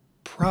my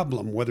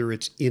problem, whether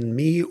it's in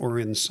me or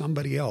in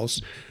somebody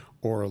else,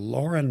 or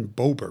Lauren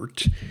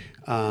Boebert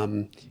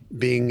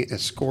being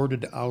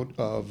escorted out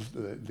of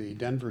the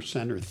Denver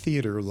Center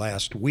Theater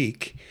last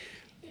week.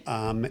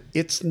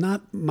 It's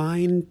not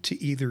mine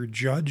to either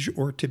judge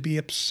or to be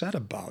upset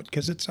about,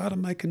 because it's out of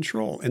my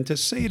control. And to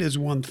say it is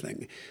one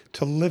thing,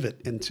 to live it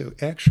and to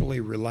actually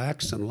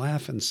relax and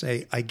laugh and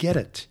say, I get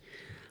it.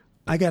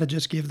 I got to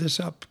just give this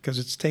up because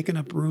it's taken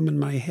up room in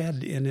my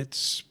head, and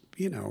it's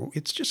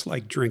just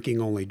like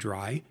drinking only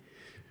dry,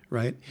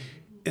 right?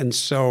 And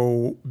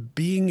so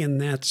being in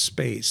that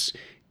space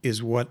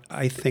is what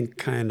I think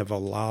kind of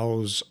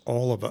allows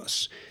all of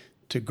us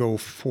to go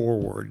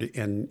forward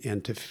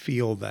and to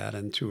feel that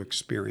and to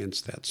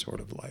experience that sort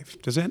of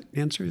life. Does that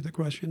answer the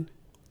question?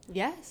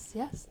 Yes,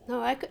 yes.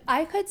 No,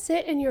 I could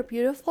sit in your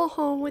beautiful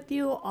home with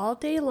you all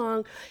day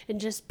long and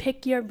just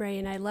pick your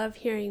brain. I love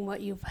hearing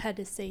what you've had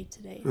to say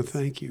today. Well,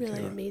 thank you, Really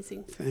Kara.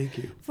 amazing. Thank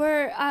you.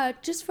 For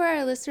just for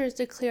our listeners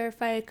to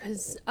clarify,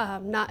 because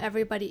not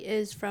everybody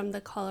is from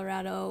the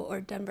Colorado or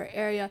Denver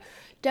area,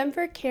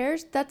 Denver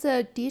Cares, that's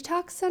a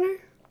detox center?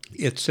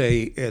 It's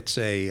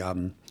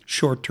a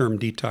short-term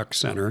detox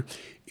center.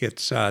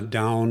 It's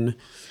down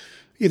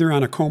either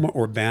on Acoma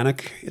or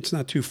Bannock. It's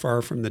not too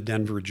far from the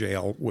Denver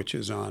jail, which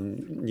is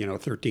on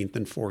 13th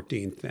and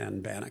 14th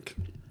and Bannock.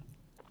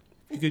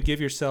 If you could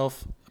give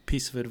yourself a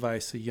piece of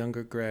advice, a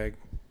younger Greg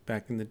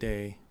back in the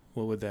day,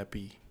 what would that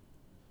be?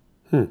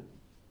 The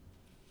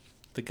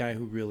guy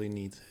who really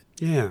needs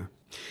it. Yeah.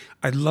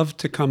 I'd love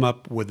to come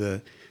up with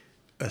a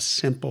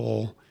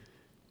simple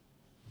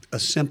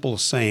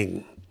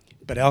saying,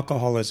 but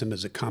alcoholism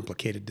is a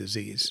complicated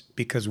disease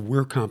because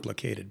we're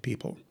complicated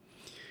people.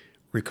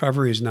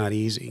 Recovery is not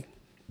easy.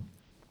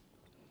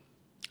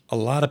 A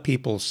lot of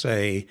people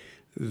say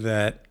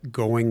that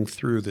going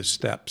through the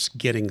steps,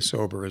 getting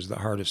sober, is the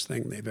hardest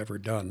thing they've ever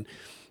done.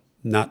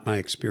 Not my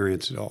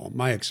experience at all.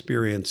 My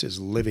experience is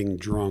living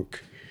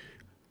drunk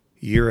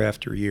year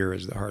after year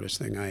is the hardest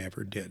thing I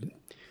ever did.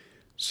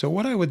 So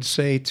what I would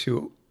say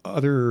to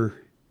other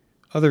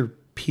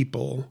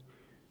people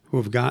who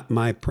have got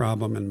my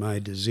problem and my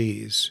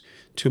disease,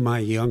 to my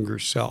younger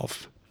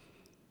self,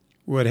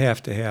 would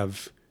have to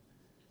have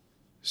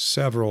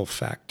several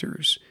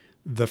factors.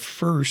 The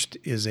first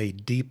is a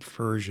deep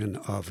version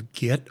of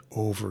get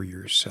over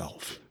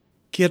yourself.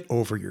 Get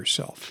over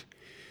yourself.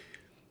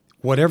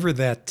 Whatever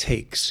that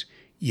takes,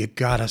 you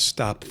gotta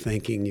stop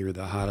thinking you're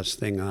the hottest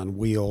thing on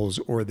wheels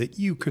or that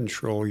you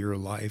control your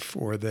life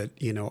or that,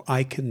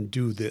 I can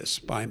do this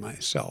by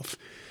myself.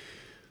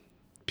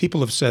 People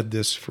have said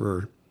this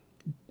for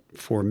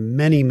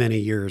many, many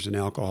years in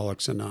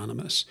Alcoholics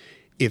Anonymous.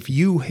 If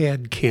you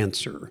had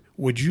cancer,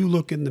 would you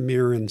look in the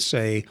mirror and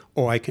say,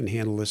 oh, I can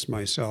handle this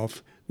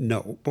myself?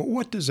 No. But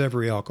what does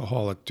every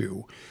alcoholic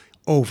do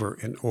over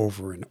and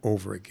over and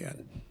over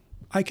again?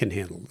 I can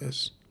handle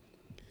this.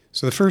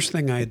 So the first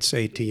thing I'd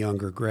say to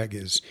younger Greg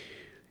is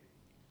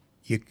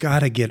you got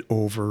to get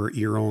over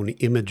your own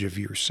image of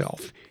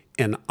yourself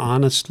and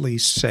honestly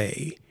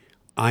say,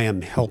 I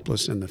am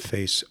helpless in the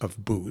face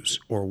of booze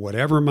or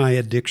whatever my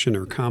addiction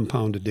or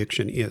compound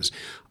addiction is.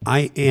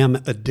 I am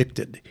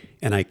addicted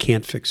and I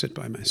can't fix it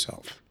by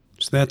myself.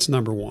 So that's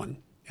number one.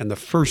 And the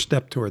first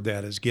step toward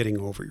that is getting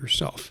over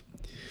yourself.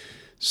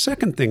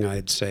 Second thing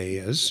I'd say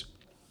is,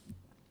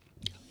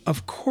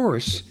 of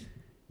course,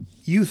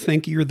 you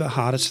think you're the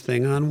hottest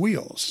thing on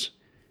wheels.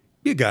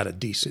 You got a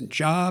decent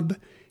job.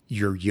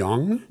 You're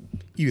young.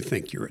 You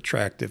think you're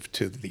attractive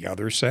to the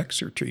other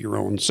sex or to your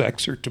own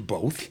sex or to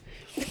both.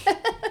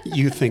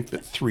 You think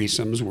that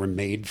threesomes were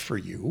made for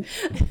you.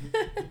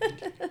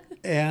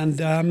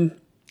 And,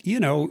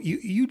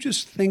 you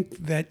just think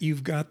that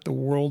you've got the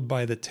world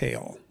by the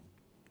tail.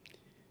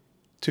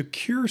 To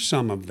cure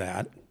some of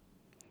that,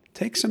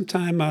 take some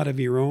time out of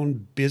your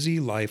own busy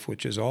life,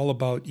 which is all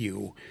about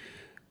you.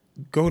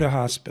 Go to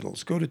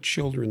hospitals. Go to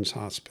children's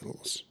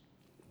hospitals.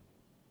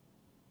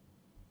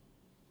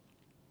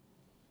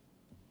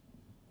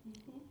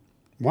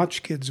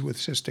 Watch kids with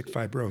cystic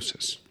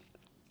fibrosis.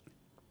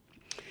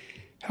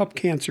 Help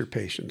cancer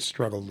patients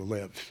struggle to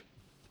live.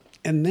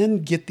 And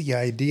then get the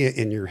idea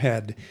in your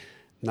head,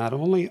 not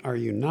only are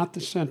you not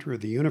the center of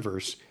the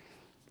universe,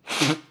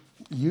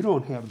 you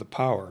don't have the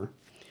power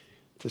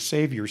to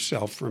save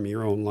yourself from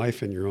your own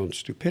life and your own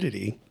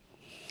stupidity,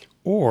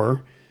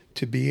 or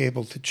to be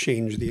able to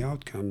change the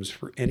outcomes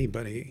for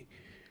anybody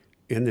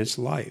in this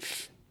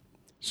life.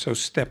 So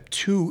step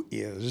 2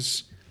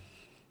 is,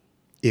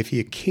 if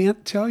you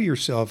can't tell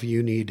yourself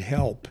you need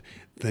help,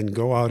 then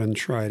go out and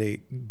try to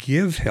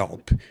give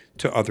help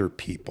to other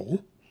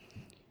people.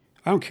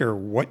 I don't care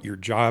what your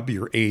job,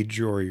 your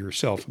age, or your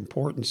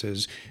self-importance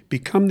is.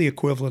 Become the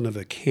equivalent of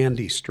a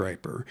candy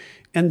striper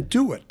and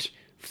do it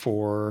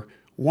for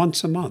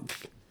once a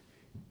month.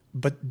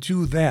 But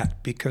do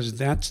that because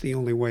that's the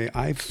only way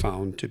I've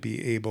found to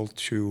be able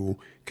to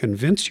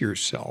convince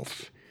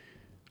yourself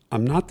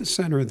I'm not the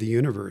center of the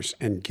universe,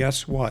 and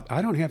guess what?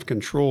 I don't have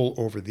control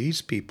over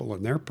these people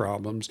and their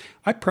problems.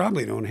 I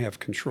probably don't have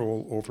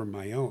control over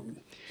my own.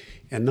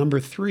 And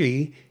number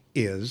 3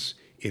 is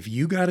if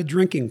you got a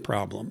drinking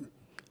problem,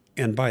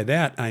 and by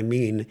that I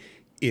mean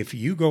if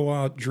you go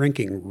out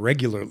drinking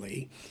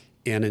regularly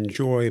and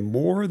enjoy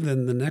more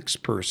than the next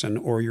person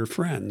or your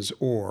friends,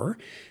 or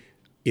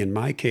in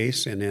my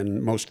case and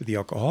in most of the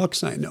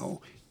alcoholics I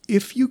know,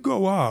 if you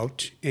go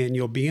out and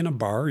you'll be in a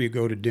bar, you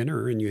go to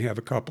dinner and you have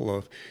a couple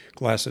of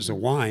glasses of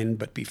wine,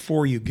 but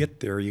before you get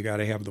there, you got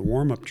to have the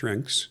warm-up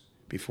drinks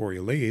before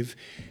you leave.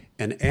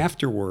 And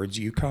afterwards,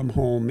 you come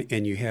home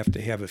and you have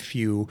to have a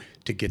few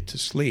to get to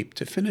sleep,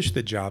 to finish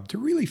the job, to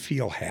really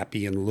feel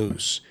happy and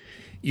loose.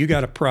 You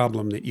got a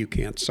problem that you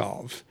can't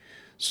solve.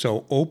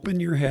 So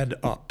open your head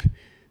up.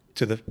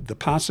 to the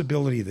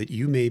possibility that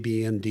you may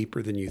be in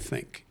deeper than you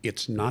think.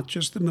 It's not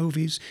just the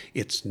movies.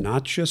 It's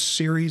not just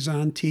series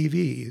on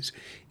TVs.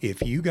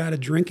 If you got a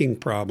drinking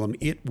problem,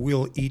 it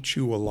will eat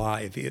you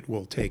alive. It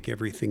will take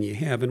everything you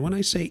have. And when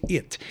I say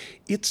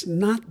it's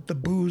not the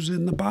booze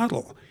in the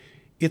bottle.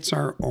 It's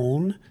our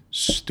own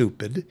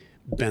stupid,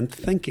 bent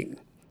thinking.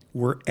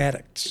 We're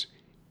addicts.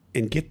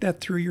 And get that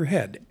through your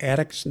head.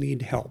 Addicts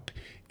need help.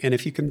 And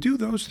if you can do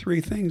those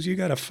three things, you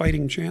got a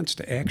fighting chance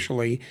to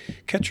actually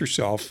catch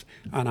yourself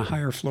on a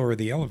higher floor of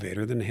the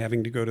elevator than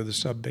having to go to the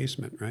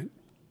sub-basement, right?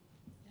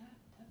 Yeah,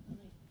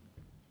 definitely.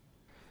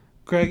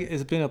 Greg,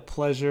 it's been a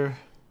pleasure.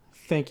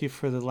 Thank you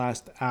for the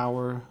last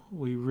hour.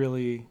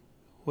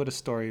 What a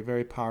story.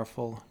 Very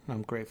powerful.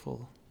 I'm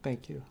grateful.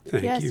 Thank you.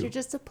 Thank Yes, you. you're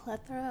just a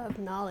plethora of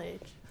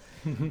knowledge.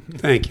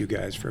 Thank you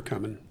guys for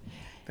coming.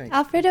 Thanks.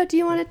 Alfredo, do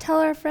you want to tell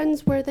our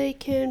friends where they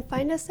can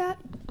find us at?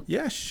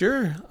 Yeah,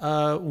 sure.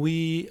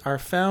 We are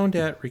found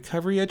at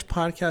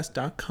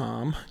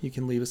recoveryedgepodcast.com. You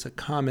can leave us a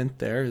comment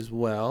there as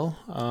well.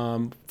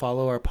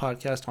 Follow our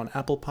podcast on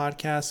Apple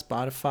Podcasts,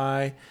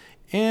 Spotify,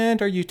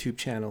 and our YouTube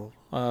channel.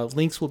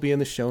 Links will be in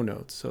the show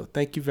notes. So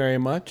thank you very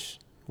much.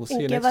 We'll see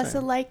you And next give us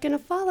time. a like and a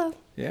follow.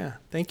 Yeah,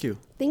 thank you.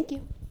 Thank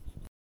you.